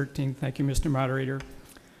 Precinct 13. Thank you, Mr. Moderator.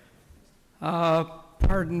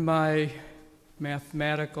 Pardon my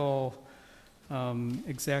mathematical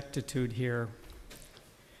exactitude here,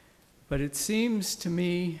 but it seems to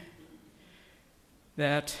me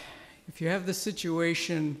that if you have the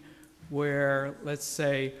situation where, let's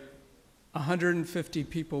say, 150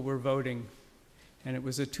 people were voting and it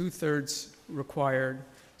was a 2/3 required,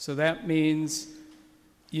 so that means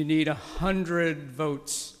you need 100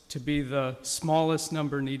 votes to be the smallest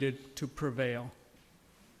number needed to prevail.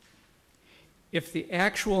 If the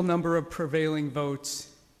actual number of prevailing votes,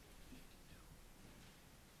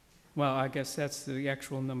 well, I guess that's the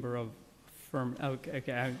actual number of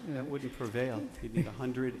okay, That wouldn't prevail. You'd need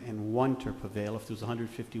 101 to prevail if there was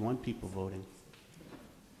 151 people voting.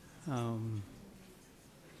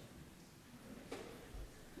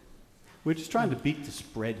 We're just trying to beat the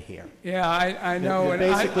spread here. Yeah, I know, and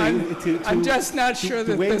basically, I'm just not sure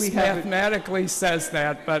that this we have mathematically says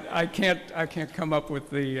that, but I can't come up with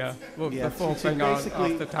the full thing off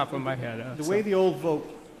the top of my head. The way the old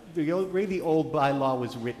way the old bylaw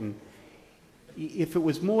was written, if it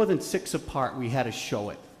was more than 6 apart, we had to show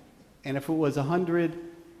it. And if it was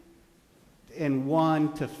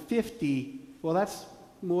 101 to 50, well, that's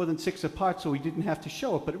more than 6 apart, so we didn't have to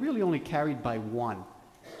show it, but it really only carried by 1.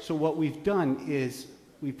 So what we've done is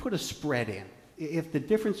we put a spread in. If the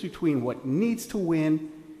difference between what needs to win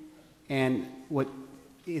and what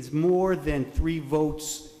is more than 3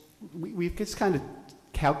 votes, we've just kind of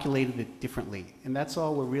calculated it differently. And that's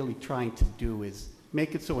all we're really trying to do, is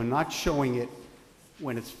make it so we're not showing it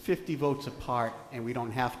when it's 50 votes apart and we don't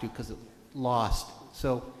have to because it lost.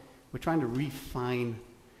 So we're trying to refine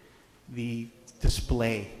the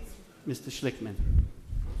display. Mr. Schlickman.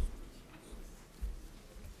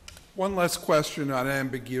 One last question on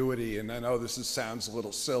ambiguity, and I know this sounds a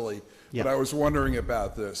little silly, Yeah. but I was wondering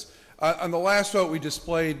about this. On the last vote we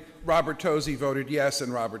displayed, Robert Tozy voted yes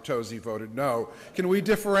and Robert Tozy voted no. Can we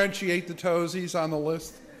differentiate the Tozys on the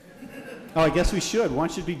list? Oh, I guess we should. One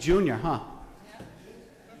should be junior, huh?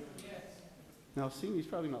 No, senior's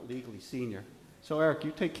probably not legally senior. So Eric,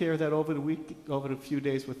 you take care of that over the few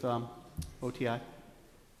days with OTI?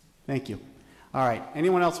 Thank you. All right,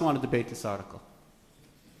 anyone else want to debate this article?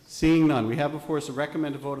 Seeing none, we have before us a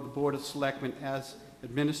recommended vote of the Board of Selectmen as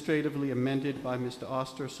administratively amended by Mr.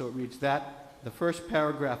 Oster, so it reads that the first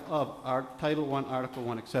paragraph of our Title I, Article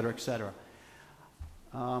 1, et cetera, et cetera.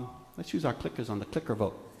 Let's use our clickers on the clicker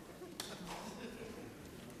vote.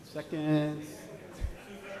 Second.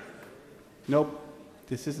 Nope,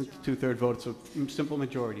 this isn't a 2/3 vote, it's a simple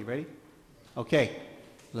majority. Ready? Okay,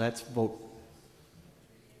 let's vote.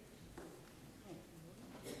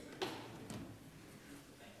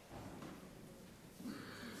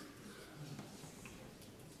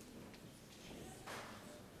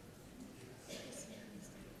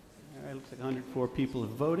 All right, looks like 104 people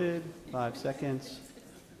have voted. 5 seconds.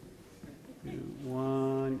 2,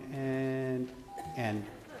 1, and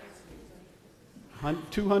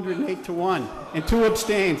 208 to 1, and 2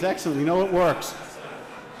 abstains. Excellent. You know it works.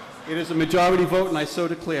 It is a majority vote, and I so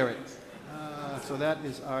declare it. So that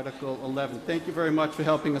is Article 11. Thank you very much for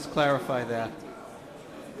helping us clarify that.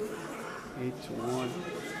 8 to 1.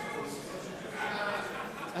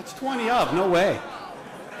 That's 20 of. No way.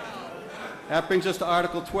 That brings us to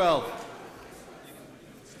Article 12.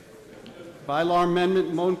 Bylaw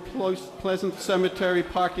amendment, Mount Pleasant Cemetery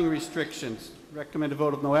parking restrictions. Recommended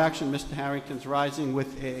vote of no action. Mr. Harrington's rising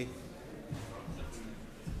with a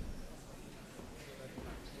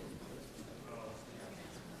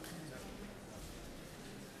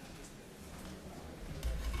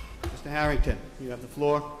Mr. Harrington, you have the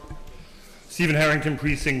floor. Stephen Harrington,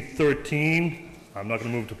 Precinct 13. I'm not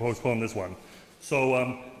going to move to postpone this one.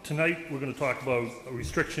 So tonight we're going to talk about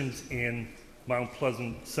restrictions in Mount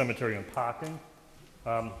Pleasant Cemetery on parking.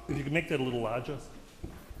 If you could make that a little larger.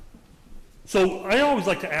 So I always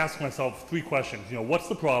like to ask myself 3 questions. You know, what's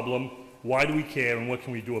the problem? Why do we care? And what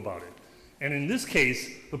can we do about it? And in this case,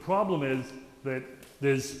 the problem is that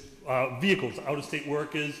there's vehicles, out-of-state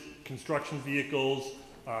workers, construction vehicles,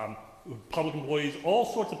 public employees, all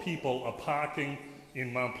sorts of people are parking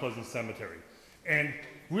in Mount Pleasant Cemetery. And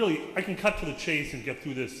really, I can cut to the chase and get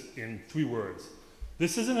through this in 3 words.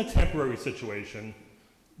 This isn't a temporary situation.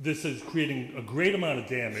 This is creating a great amount of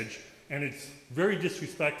damage, and it's very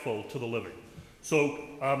disrespectful to the living. So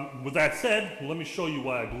with that said, let me show you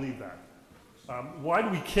why I believe that. Why do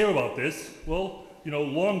we care about this? Well, you know,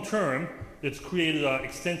 long term, it's created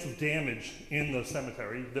extensive damage in the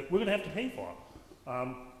cemetery that we're going to have to pay for.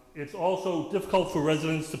 It's also difficult for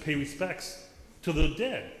residents to pay respects to the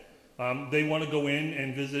dead. They want to go in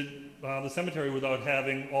and visit the cemetery without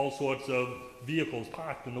having all sorts of vehicles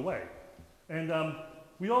parked in the way. And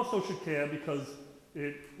we also should care because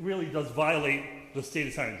it really does violate the state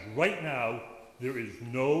of science. Right now, there is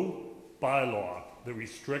no bylaw that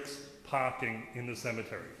restricts parking in the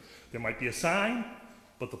cemetery. There might be a sign,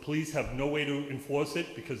 but the police have no way to enforce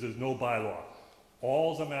it because there's no bylaw.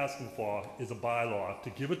 All I'm asking for is a bylaw to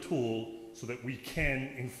give a tool so that we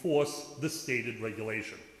can enforce the stated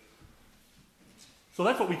regulation. So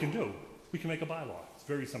that's what we can do. We can make a bylaw. It's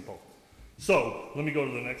very simple. So let me go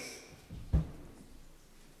to the next.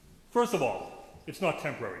 First of all, it's not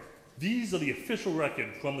temporary. These are the official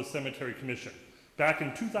record from the Cemetery Commission. Back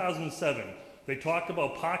in 2007, they talked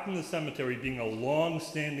about parking in the cemetery being a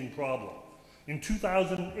long-standing problem. In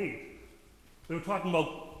 2008, they were talking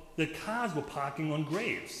about the cars were parking on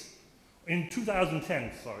graves. In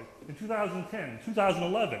 2010,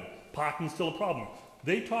 2011, parking's still a problem.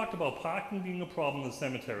 They talked about parking being a problem in the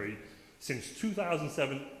cemetery since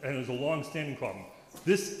 2007, and it was a long-standing problem.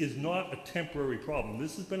 This is not a temporary problem.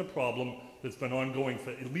 This has been a problem that's been ongoing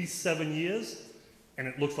for at least 7 years, and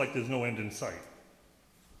it looks like there's no end in sight.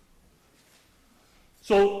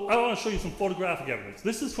 So I want to show you some photographic evidence.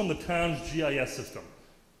 This is from the town's GIS system.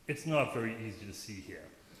 It's not very easy to see here.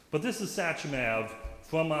 But this is Sachem Ave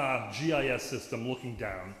from our GIS system looking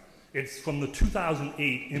down. It's from the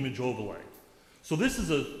 2008 image overlay. So this is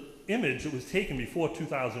an image that was taken before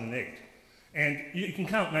 2008. And you can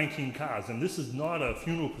count 19 cars, and this is not a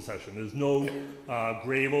funeral procession. There's no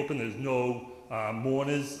grave open, there's no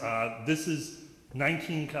mourners. This is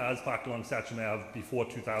 19 cars parked along Sachem Ave before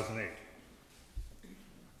 2008.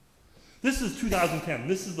 This is 2010.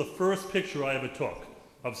 This is the first picture I ever took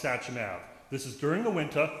of Sachem Ave. This is during the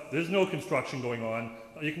winter. There's no construction going on.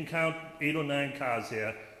 You can count 8 or 9 cars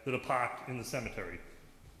here that are parked in the cemetery.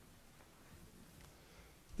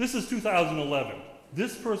 This is 2011.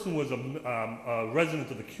 This person was a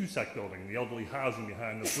resident of the Cusack building, the elderly housing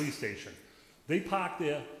behind the police station. They parked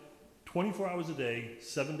there 24 hours a day,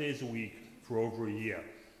 7 days a week for over a year.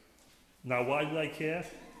 Now, why did I care?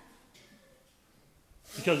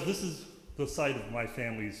 Because this is the site of my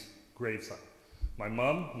family's gravesite. My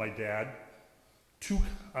mom, my dad, 2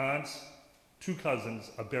 aunts, 2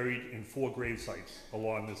 cousins are buried in 4 grave sites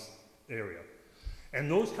along this area. And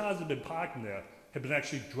those cars that have been parking there have been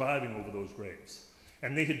actually driving over those graves.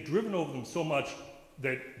 And they had driven over them so much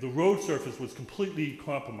that the road surface was completely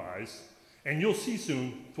compromised. And you'll see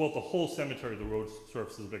soon, throughout the whole cemetery, the road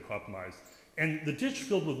surface has been compromised. And the ditch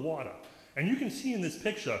filled with water. And you can see in this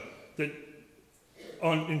picture that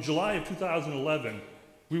in July of 2011,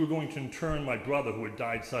 we were going to intern my brother who had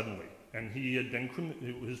died suddenly. And he had been,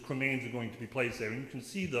 his remains were going to be placed there. And you can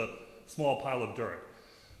see the small pile of dirt.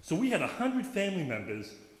 So we had 100 family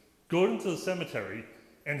members go into the cemetery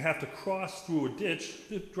and have to cross through a ditch,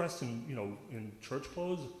 dressed in, in church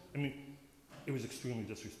clothes. I mean, it was extremely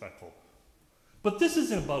disrespectful. But this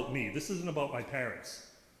isn't about me. This isn't about my parents.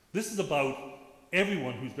 This is about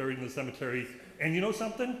everyone who's buried in the cemetery. And you know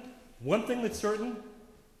something? One thing that's certain,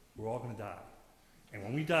 we're all going to die. And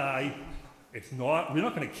when we die, we're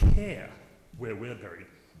not going to care where we're buried.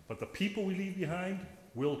 But the people we leave behind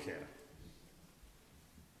will care.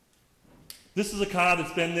 This is a car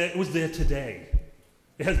that's been there. It was there today.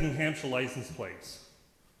 It has New Hampshire license plates.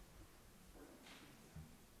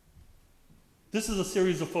 This is a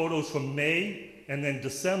series of photos from May and then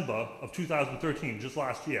December of 2013, just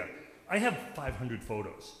last year. I have 500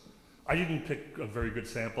 photos. I didn't pick a very good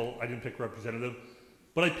sample. I didn't pick representative,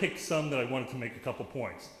 but I picked some that I wanted to make a couple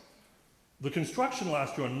points. The construction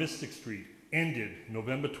last year on Mystic Street ended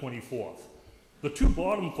November 24th. The 2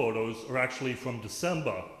 bottom photos are actually from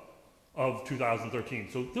December of 2013.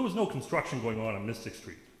 So there was no construction going on Mystic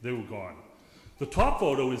Street. They were gone. The top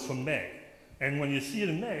photo is from May. And when you see it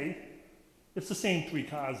in May, it's the same 3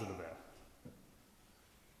 cars that are there.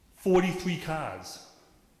 43 cars.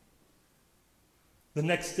 The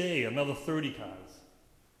next day, another 30 cars.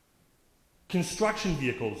 Construction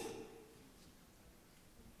vehicles.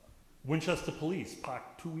 Winchester Police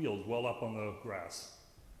parked 2 wheels well up on the grass.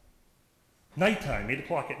 Nighttime, 8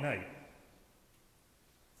 o'clock at night.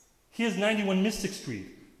 Here's 91 Mystic Street.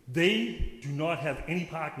 They do not have any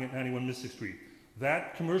parking at 91 Mystic Street.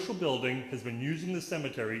 That commercial building has been using the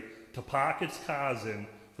cemetery to park its cars in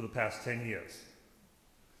for the past 10 years.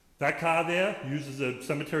 That car there uses the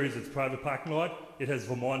cemetery as its private parking lot. It has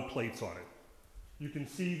Vermont plates on it. You can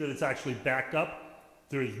see that it's actually backed up.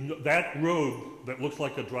 There is that road that looks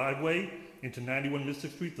like a driveway into 91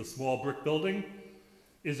 Mystic Street, the small brick building,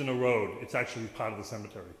 isn't a road. It's actually part of the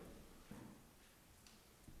cemetery.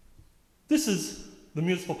 This is the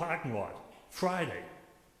municipal parking lot. Friday,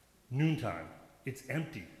 noontime. It's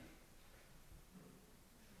empty.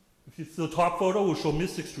 If you see the top photo, will show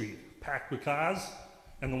Mystic Street, packed with cars,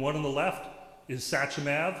 and the one on the left is Sachem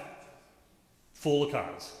Ave, full of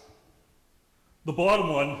cars. The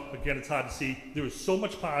bottom one, again, it's hard to see. There is so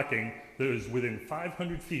much parking that is within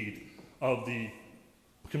 500 feet of the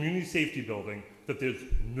community safety building that there's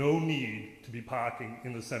no need to be parking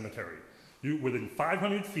in the cemetery. Within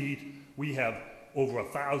 500 feet, we have over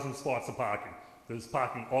 1,000 spots of parking. There's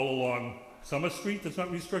parking all along Summer Street that's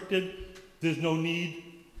not restricted, there's no need.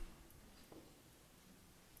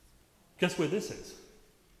 Guess where this is?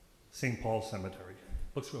 St. Paul's Cemetery.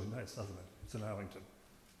 Looks really nice, doesn't it? It's in Arlington.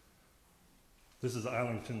 This is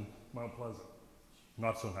Arlington, Mount Pleasant.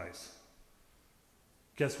 Not so nice.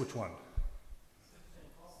 Guess which one?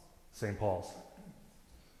 St. Paul's.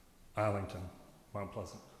 Arlington, Mount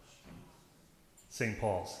Pleasant. St.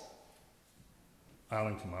 Paul's.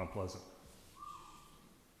 Arlington, Mount Pleasant.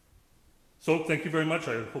 So thank you very much.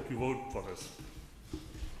 I hope you vote for this.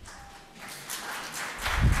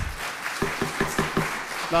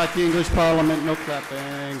 Not the English Parliament, no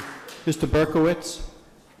clapping. Mr. Berkowitz.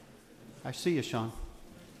 I see you, Sean.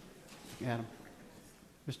 Adam.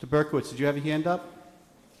 Mr. Berkowitz, did you have your hand up?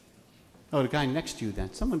 Oh, the guy next to you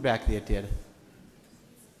then. Someone back there did.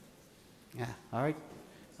 Yeah, all right.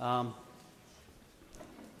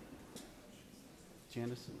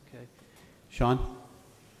 Janice, okay. Sean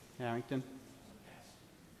Harrington.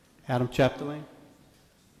 Adam Chapdelaine.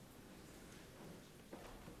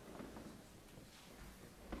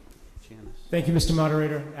 Janice. Thank you, Mr.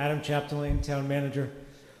 Moderator. Adam Chapdelaine, Town Manager.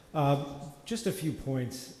 Just a few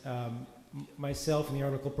points. Myself and the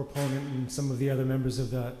article proponent and some of the other members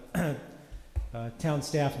of the town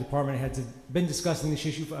staff and department heads have been discussing this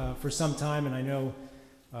issue for some time, and I know,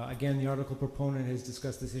 again, the article proponent has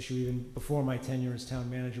discussed this issue even before my tenure as town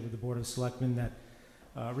manager with the Board of Selectmen that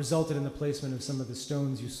resulted in the placement of some of the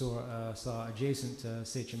stones you saw adjacent to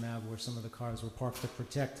Sachem Ave, where some of the cars were parked to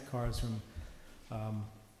protect cars from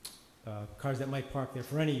cars that might park there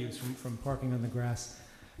for any use from parking on the grass.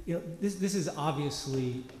 You know, this is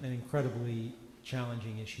obviously an incredibly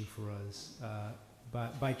challenging issue for us.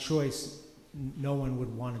 By choice, no one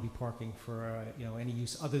would want to be parking for any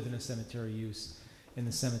use other than a cemetery use in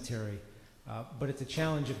the cemetery. But it's a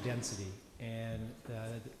challenge of density, and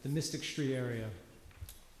the Mystic Street area,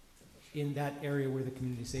 in that area where the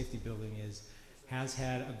community safety building is, has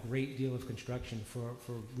had a great deal of construction for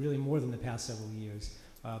really more than the past several years.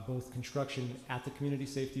 Both construction at the community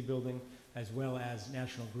safety building, as well as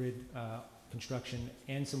National Grid construction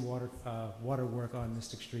and some water work on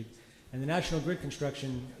Mystic Street. And the National Grid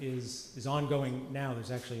construction is ongoing now.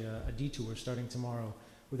 There's actually a detour starting tomorrow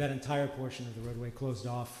with that entire portion of the roadway closed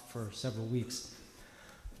off for several weeks.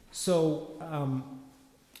 So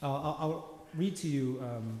I'll read to you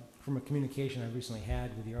from a communication I recently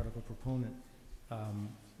had with the article proponent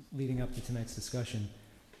leading up to tonight's discussion.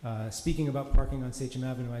 Speaking about parking on Sachem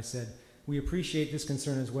Avenue, I said, "We appreciate this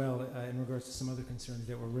concern as well in regards to some other concerns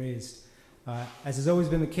that were raised. As has always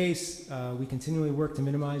been the case, we continually work to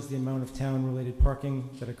minimize the amount of town-related parking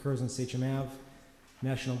that occurs on Sachem Ave.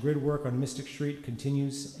 National Grid work on Mystic Street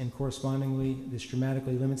continues, and correspondingly, this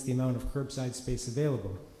dramatically limits the amount of curbside space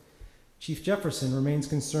available. Chief Jefferson remains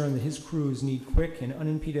concerned that his crews need quick and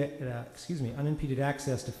unimpeded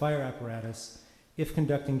access to fire apparatus if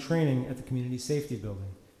conducting training at the community safety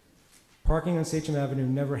building. Parking on Sachem Avenue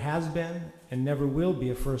never has been and never will be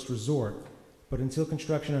a first resort, but until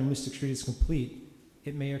construction on Mystic Street is complete,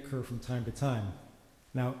 it may occur from time to time."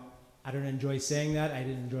 Now, I don't enjoy saying that. I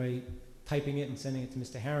didn't enjoy typing it and sending it to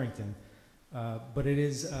Mr. Harrington, but it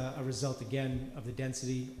is a result, again, of the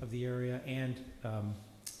density of the area and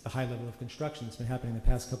the high level of construction that's been happening the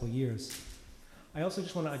past couple of years. I also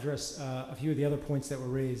just want to address a few of the other points that were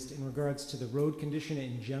raised in regards to the road condition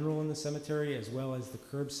in general in the cemetery, as well as the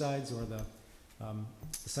curbsides or the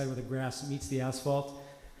side where the grass meets the asphalt.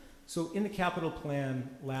 So in the capital plan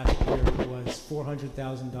last year was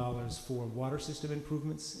 $400,000 for water system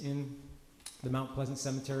improvements in the Mount Pleasant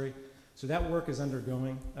Cemetery. So that work is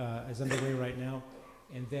underway right now.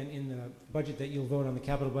 And then in the budget that you'll vote on, the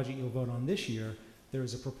capital budget you'll vote on this year, there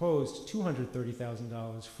is a proposed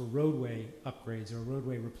 $230,000 for roadway upgrades or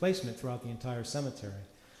roadway replacement throughout the entire cemetery.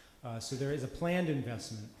 So there is a planned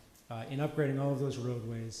investment in upgrading all of those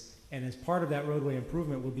roadways, and as part of that roadway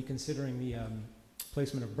improvement, we'll be considering the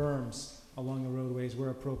placement of berms along the roadways where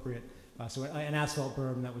appropriate. So an asphalt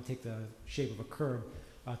berm that would take the shape of a curb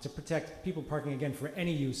to protect people parking, again, for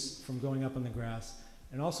any use from going up on the grass.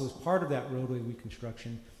 And also as part of that roadway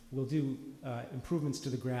reconstruction, we'll do improvements to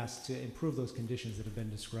the grass to improve those conditions that have been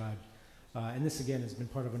described. And this, again, has been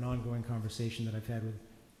part of an ongoing conversation that I've had with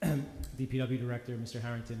DPW Director, Mr.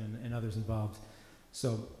 Harrington, and others involved.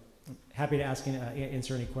 So happy to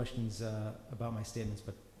answer any questions about my statements,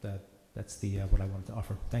 but that's what I wanted to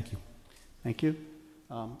offer. Thank you. Thank you.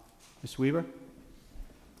 Ms. Weaver?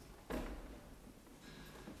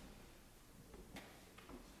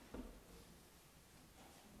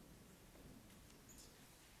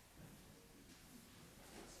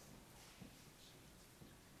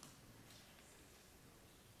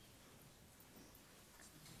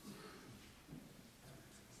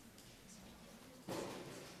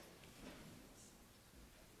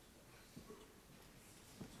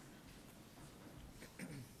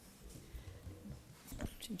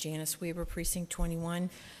 Janice Weber, Precinct 21.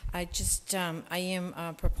 I am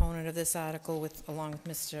a proponent of this article along with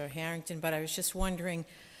Mr. Harrington, but I was just wondering,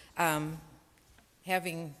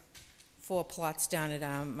 having 4 plots down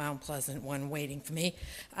at Mount Pleasant, one waiting for me,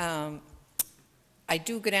 I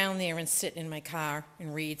do go down there and sit in my car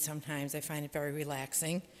and read sometimes. I find it very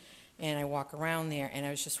relaxing, and I walk around there, and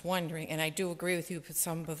I was just wondering, and I do agree with you,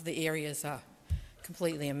 some of the areas are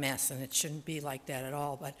completely a mess, and it shouldn't be like that at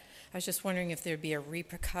all, but I was just wondering if there'd be a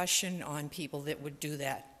repercussion on people that would do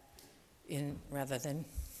that rather than...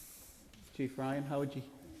 Chief Ryan, how would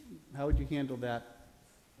you handle that,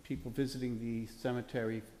 people visiting the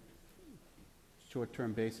cemetery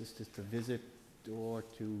short-term basis just to visit or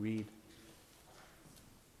to read?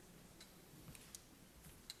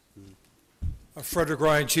 Frederick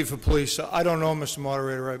Ryan, Chief of Police. I don't know, Mr.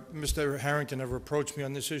 Moderator. Mr. Harrington never approached me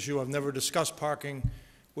on this issue. I've never discussed parking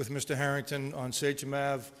with Mr. Harrington on Sachem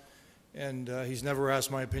Ave, and he's never asked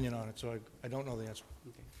my opinion on it, so I don't know the answer.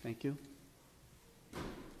 Okay, thank you.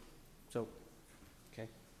 So, okay.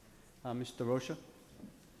 Mr. Rocha?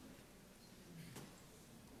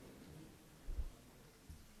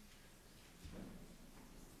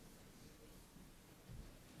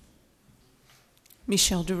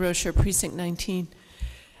 Michelle DeRocher, Precinct 19.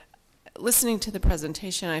 Listening to the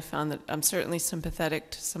presentation, I found that I'm certainly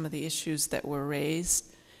sympathetic to some of the issues that were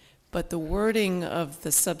raised, but the wording of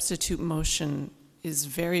the substitute motion is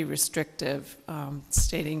very restrictive,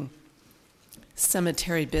 stating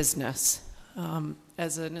cemetery business.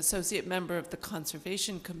 As an associate member of the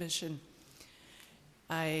Conservation Commission,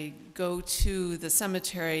 I go to the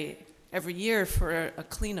cemetery every year for a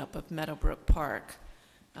cleanup of Meadowbrook Park.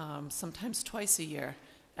 Sometimes twice a year,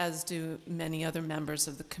 as do many other members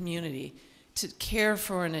of the community, to care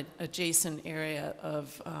for an adjacent area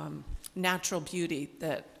of natural beauty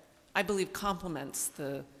that I believe complements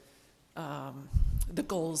the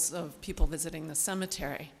goals of people visiting the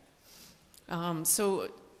cemetery. So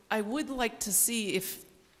I would like to see if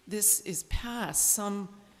this is passed, some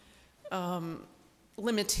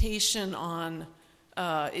limitation on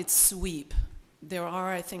its sweep. There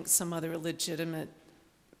are, I think, some other legitimate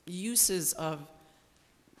uses of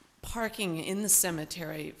parking in the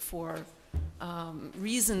cemetery for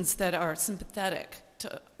reasons that are sympathetic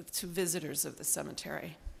to visitors of the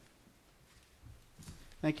cemetery.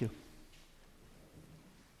 Thank you.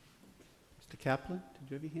 Mr. Kaplan, did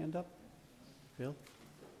you have your hand up? Bill?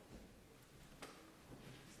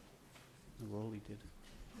 Rolly did.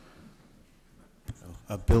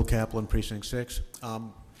 Bill Kaplan, Precinct 6.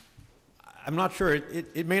 I'm not sure,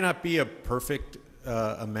 it may not be a perfect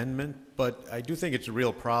amendment, but I do think it's a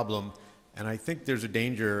real problem, and I think there's a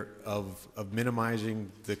danger of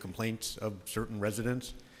minimizing the complaints of certain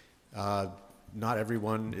residents. Not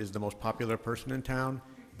everyone is the most popular person in town,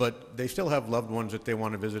 but they still have loved ones that they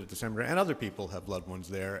want to visit at the cemetery, and other people have loved ones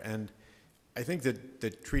there, and I think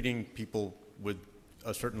that treating people with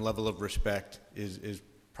a certain level of respect is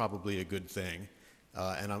probably a good thing,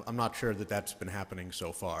 and I'm not sure that that's been happening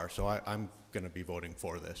so far, so I'm going to be voting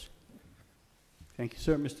for this. Thank you,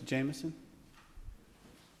 sir. Mr. Jameson?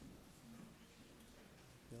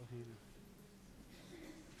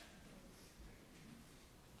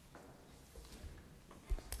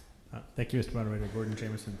 Thank you, Mr. Moderator. Gordon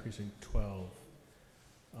Jameson, Precinct 12.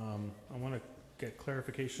 I want to get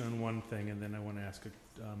clarification on one thing, and then I want to ask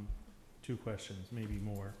 2 questions, maybe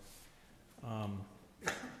more.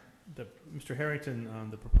 Mr. Harrington,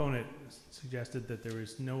 the proponent, suggested that there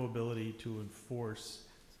is no ability to enforce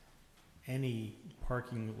any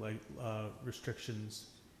parking restrictions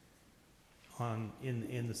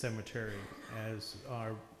in the cemetery, as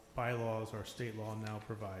our bylaws, our state law now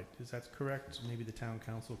provide. Is that correct? Maybe the town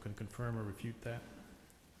council can confirm or refute that.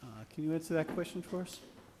 Can you answer that question for us?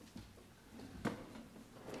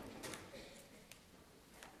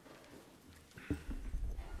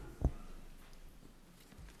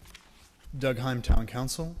 Doug Heim, Town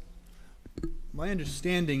Council. My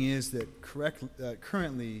understanding is that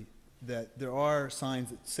currently that there are signs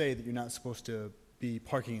that say that you're not supposed to be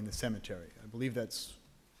parking in the cemetery. I believe that's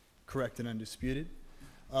correct and undisputed.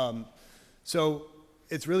 So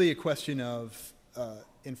it's really a question of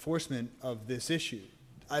enforcement of this issue.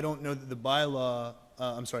 I don't know that the bylaw,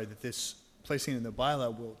 that this placing it in the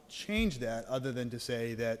bylaw will change that, other than to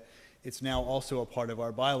say that it's now also a part of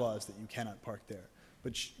our bylaws that you cannot park there.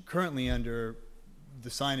 But currently, under the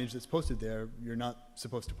signage that's posted there, you're not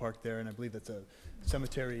supposed to park there, and I believe that's a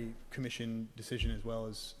cemetery commission decision as well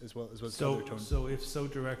as So if so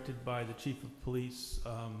directed by the chief of police,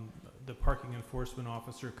 the parking enforcement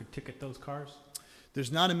officer could ticket those cars?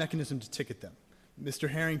 There's not a mechanism to ticket them. Mr.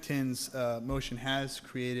 Harrington's motion has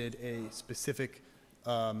created a specific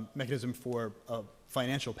mechanism for a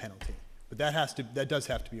financial penalty. But that does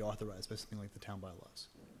have to be authorized by something like the town bylaws.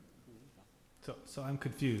 So I'm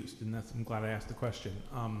confused, and I'm glad I asked the question.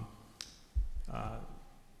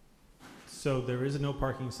 So there is no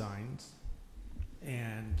parking signs,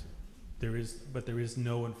 but there is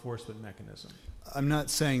no enforcement mechanism. I'm not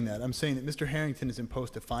saying that. I'm saying that Mr. Harrington has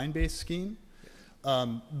imposed a fine-based scheme,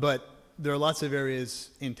 but there are lots of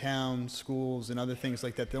areas in town, schools, and other things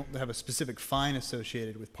like that that don't have a specific fine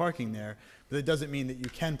associated with parking there, but that doesn't mean that you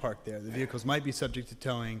can park there. The vehicles might be subject to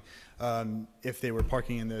towing if they were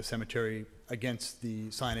parking in the cemetery against the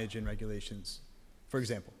signage and regulations, for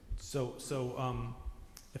example. So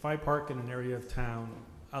if I park in an area of town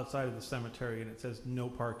outside of the cemetery and it says no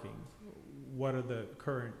parking, what are the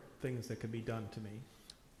current things that could be done to me?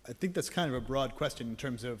 I think that's kind of a broad question in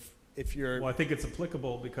terms of if you're... Well, I think it's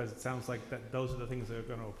applicable because it sounds like those are the things that are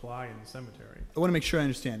going to apply in the cemetery. I want to make sure I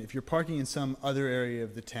understand. If you're parking in some other area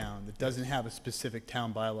of the town that doesn't have a specific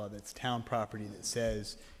town bylaw that's town property that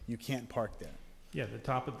says you can't park there. Yeah, the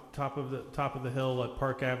top of the hill at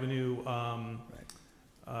Park Avenue.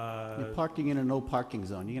 You're parking in a no parking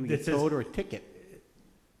zone. You're going to get towed or a ticket.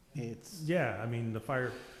 Yeah, I mean, the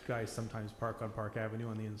fire guys sometimes park on Park Avenue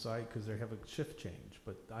on the inside because they have a shift change,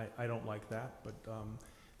 but I don't like that. But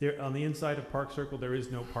there, on the inside of Park Circle, there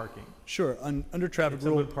is no parking. Sure, under traffic if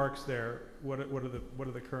rule. Someone parks there. What are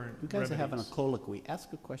the current? You guys remedies? are having a colloquy.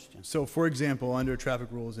 Ask a question. So, for example, under traffic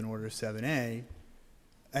rules in Order 7A,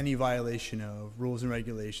 any violation of rules and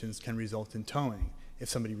regulations can result in towing if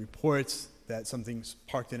somebody reports that something's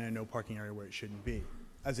parked in a no parking area where it shouldn't be,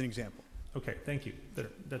 as an example. Okay, thank you.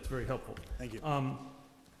 That's very helpful. Thank you.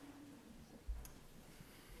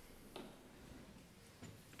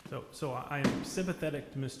 So I am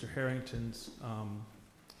sympathetic to Mr. Harrington's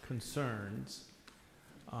concerns.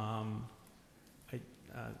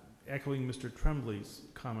 Echoing Mr. Trembley's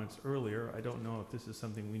comments earlier, I don't know if this is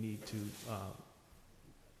something we need to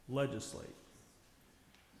legislate.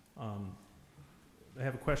 I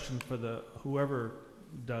have a question for whoever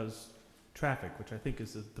does traffic, which I think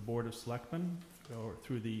is the Board of Selectmen, or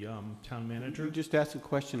through the town manager. You just ask a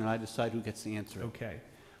question and I decide who gets the answer. Okay.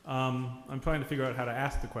 I'm trying to figure out how to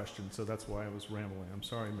ask the question, so that's why I was rambling. I'm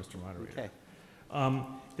sorry, Mr. Moderator. Okay.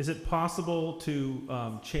 Is it possible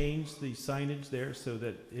to change the signage there so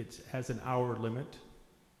that it has an hour limit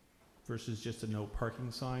versus just a no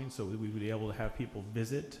parking sign, so we would be able to have people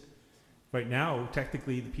visit? Right now,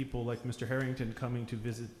 technically, the people like Mr. Harrington coming to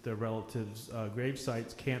visit their relatives' grave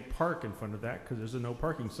sites can't park in front of that because there's a no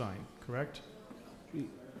parking sign, correct?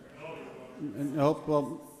 Nope,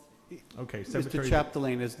 well, okay, Mr.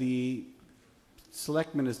 Chapdelaine, as the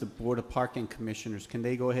selectmen, as the Board of Parking Commissioners, can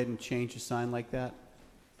they go ahead and change a sign like that?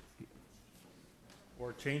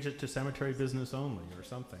 Or change it to cemetery business only or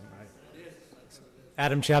something, right?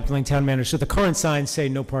 Adam Chapdelaine, Town Manager. So the current signs say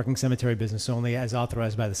no parking cemetery business only as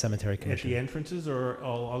authorized by the Cemetery Commission. At the entrances or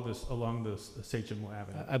along the Sachem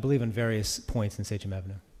Avenue? I believe in various points in Sachem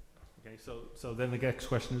Avenue. Okay, so then the next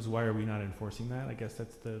question is, why are we not enforcing that? I guess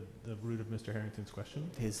that's the root of Mr. Harrington's question.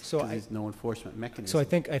 There's no enforcement mechanism. So I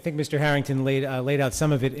think Mr. Harrington laid out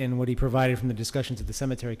some of it in what he provided from the discussions at the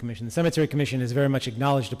Cemetery Commission. The Cemetery Commission has very much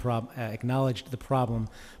acknowledged the problem,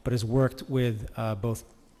 but has worked with both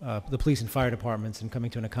the police and fire departments in coming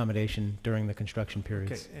to an accommodation during the construction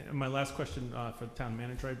periods. Okay, and my last question for the town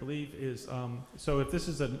manager, I believe, is so if this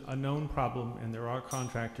is a known problem and there are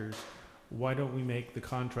contractors, why don't we make the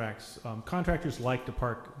contracts, contractors like to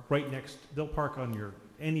park right next, they'll park on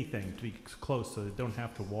anything to be close so they don't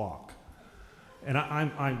have to walk. And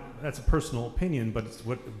that's a personal opinion, but it's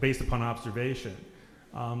based upon observation.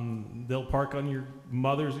 They'll park on your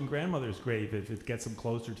mother's and grandmother's grave if it gets them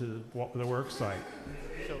closer to the work site.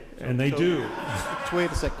 And they do.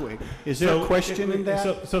 Wait a second. Is there a question in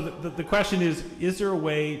that? So the question is there a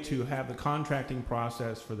way to have the contracting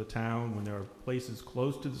process for the town, when there are places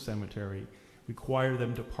close to the cemetery, require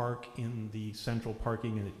them to park in the central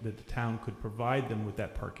parking, and that the town could provide them with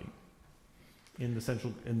that parking in the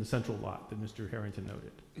central lot that Mr. Harrington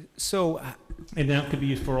noted? So, and that could be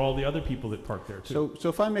used for all the other people that park there too. So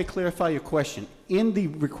if I may clarify your question, in the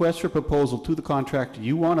request for proposal to the contractor,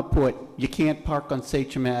 you want to put, you can't park on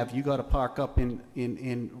Sachem Ave, you got to park up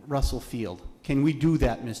in Russell Field. Can we do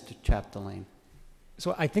that, Mr. Chapdelaine?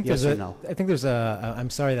 So I think yes there's no? I think there's I'm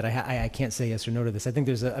sorry that I can't say yes or no to this. I think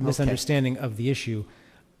there's a misunderstanding of the issue.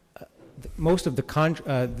 Most of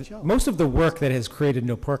the work that has created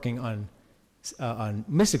no parking on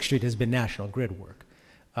Mystic Street has been National Grid work.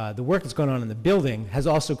 The work that's going on in the building has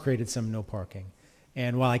also created some no parking.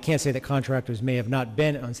 And while I can't say that contractors may have not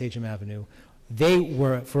been on Sachem Avenue, they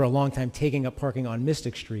were for a long time taking up parking on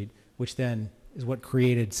Mystic Street, which then is what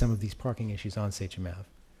created some of these parking issues on Sachem Ave.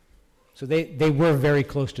 So they were very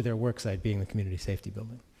close to their work site, being the community safety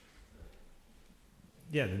building.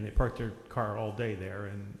 Yeah, then they park their car all day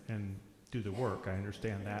there and do the work. I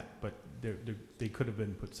understand that, but they could have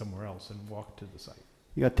been put somewhere else and walked to the site.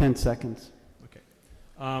 You got 10 seconds. Okay.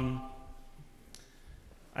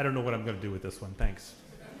 I don't know what I'm going to do with this one. Thanks.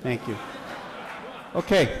 Thank you.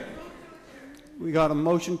 Okay. We got a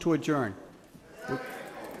motion to adjourn.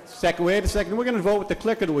 Wait a second. We're going to vote with the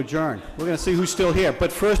clicker to adjourn. We're going to see who's still here.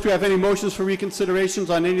 But first, do we have any motions for reconsiderations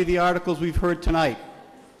on any of the articles we've heard tonight?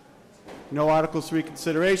 No articles for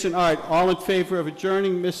reconsideration. All right. All in favor of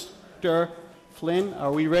adjourning? Mr. Flynn,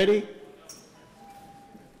 are we ready?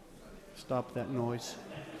 Stop that noise.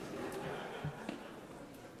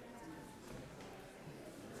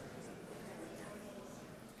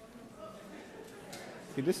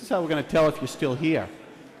 Okay, this is how we're going to tell if you're still here.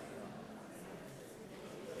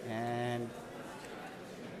 And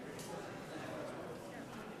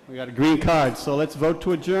we got a green card, so let's vote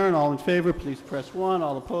to adjourn. All in favor, please press 1.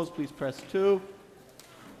 All opposed, please press 2.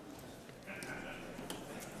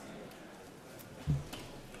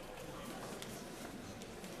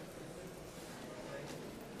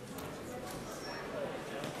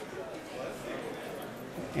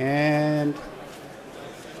 And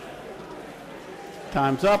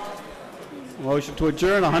time's up. Motion to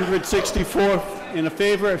adjourn, 164 in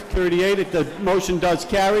favor, 38. The motion does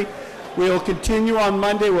carry. We'll continue on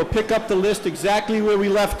Monday. We'll pick up the list exactly where we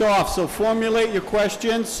left off. So formulate your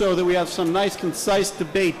questions so that we have some nice, concise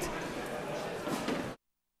debate.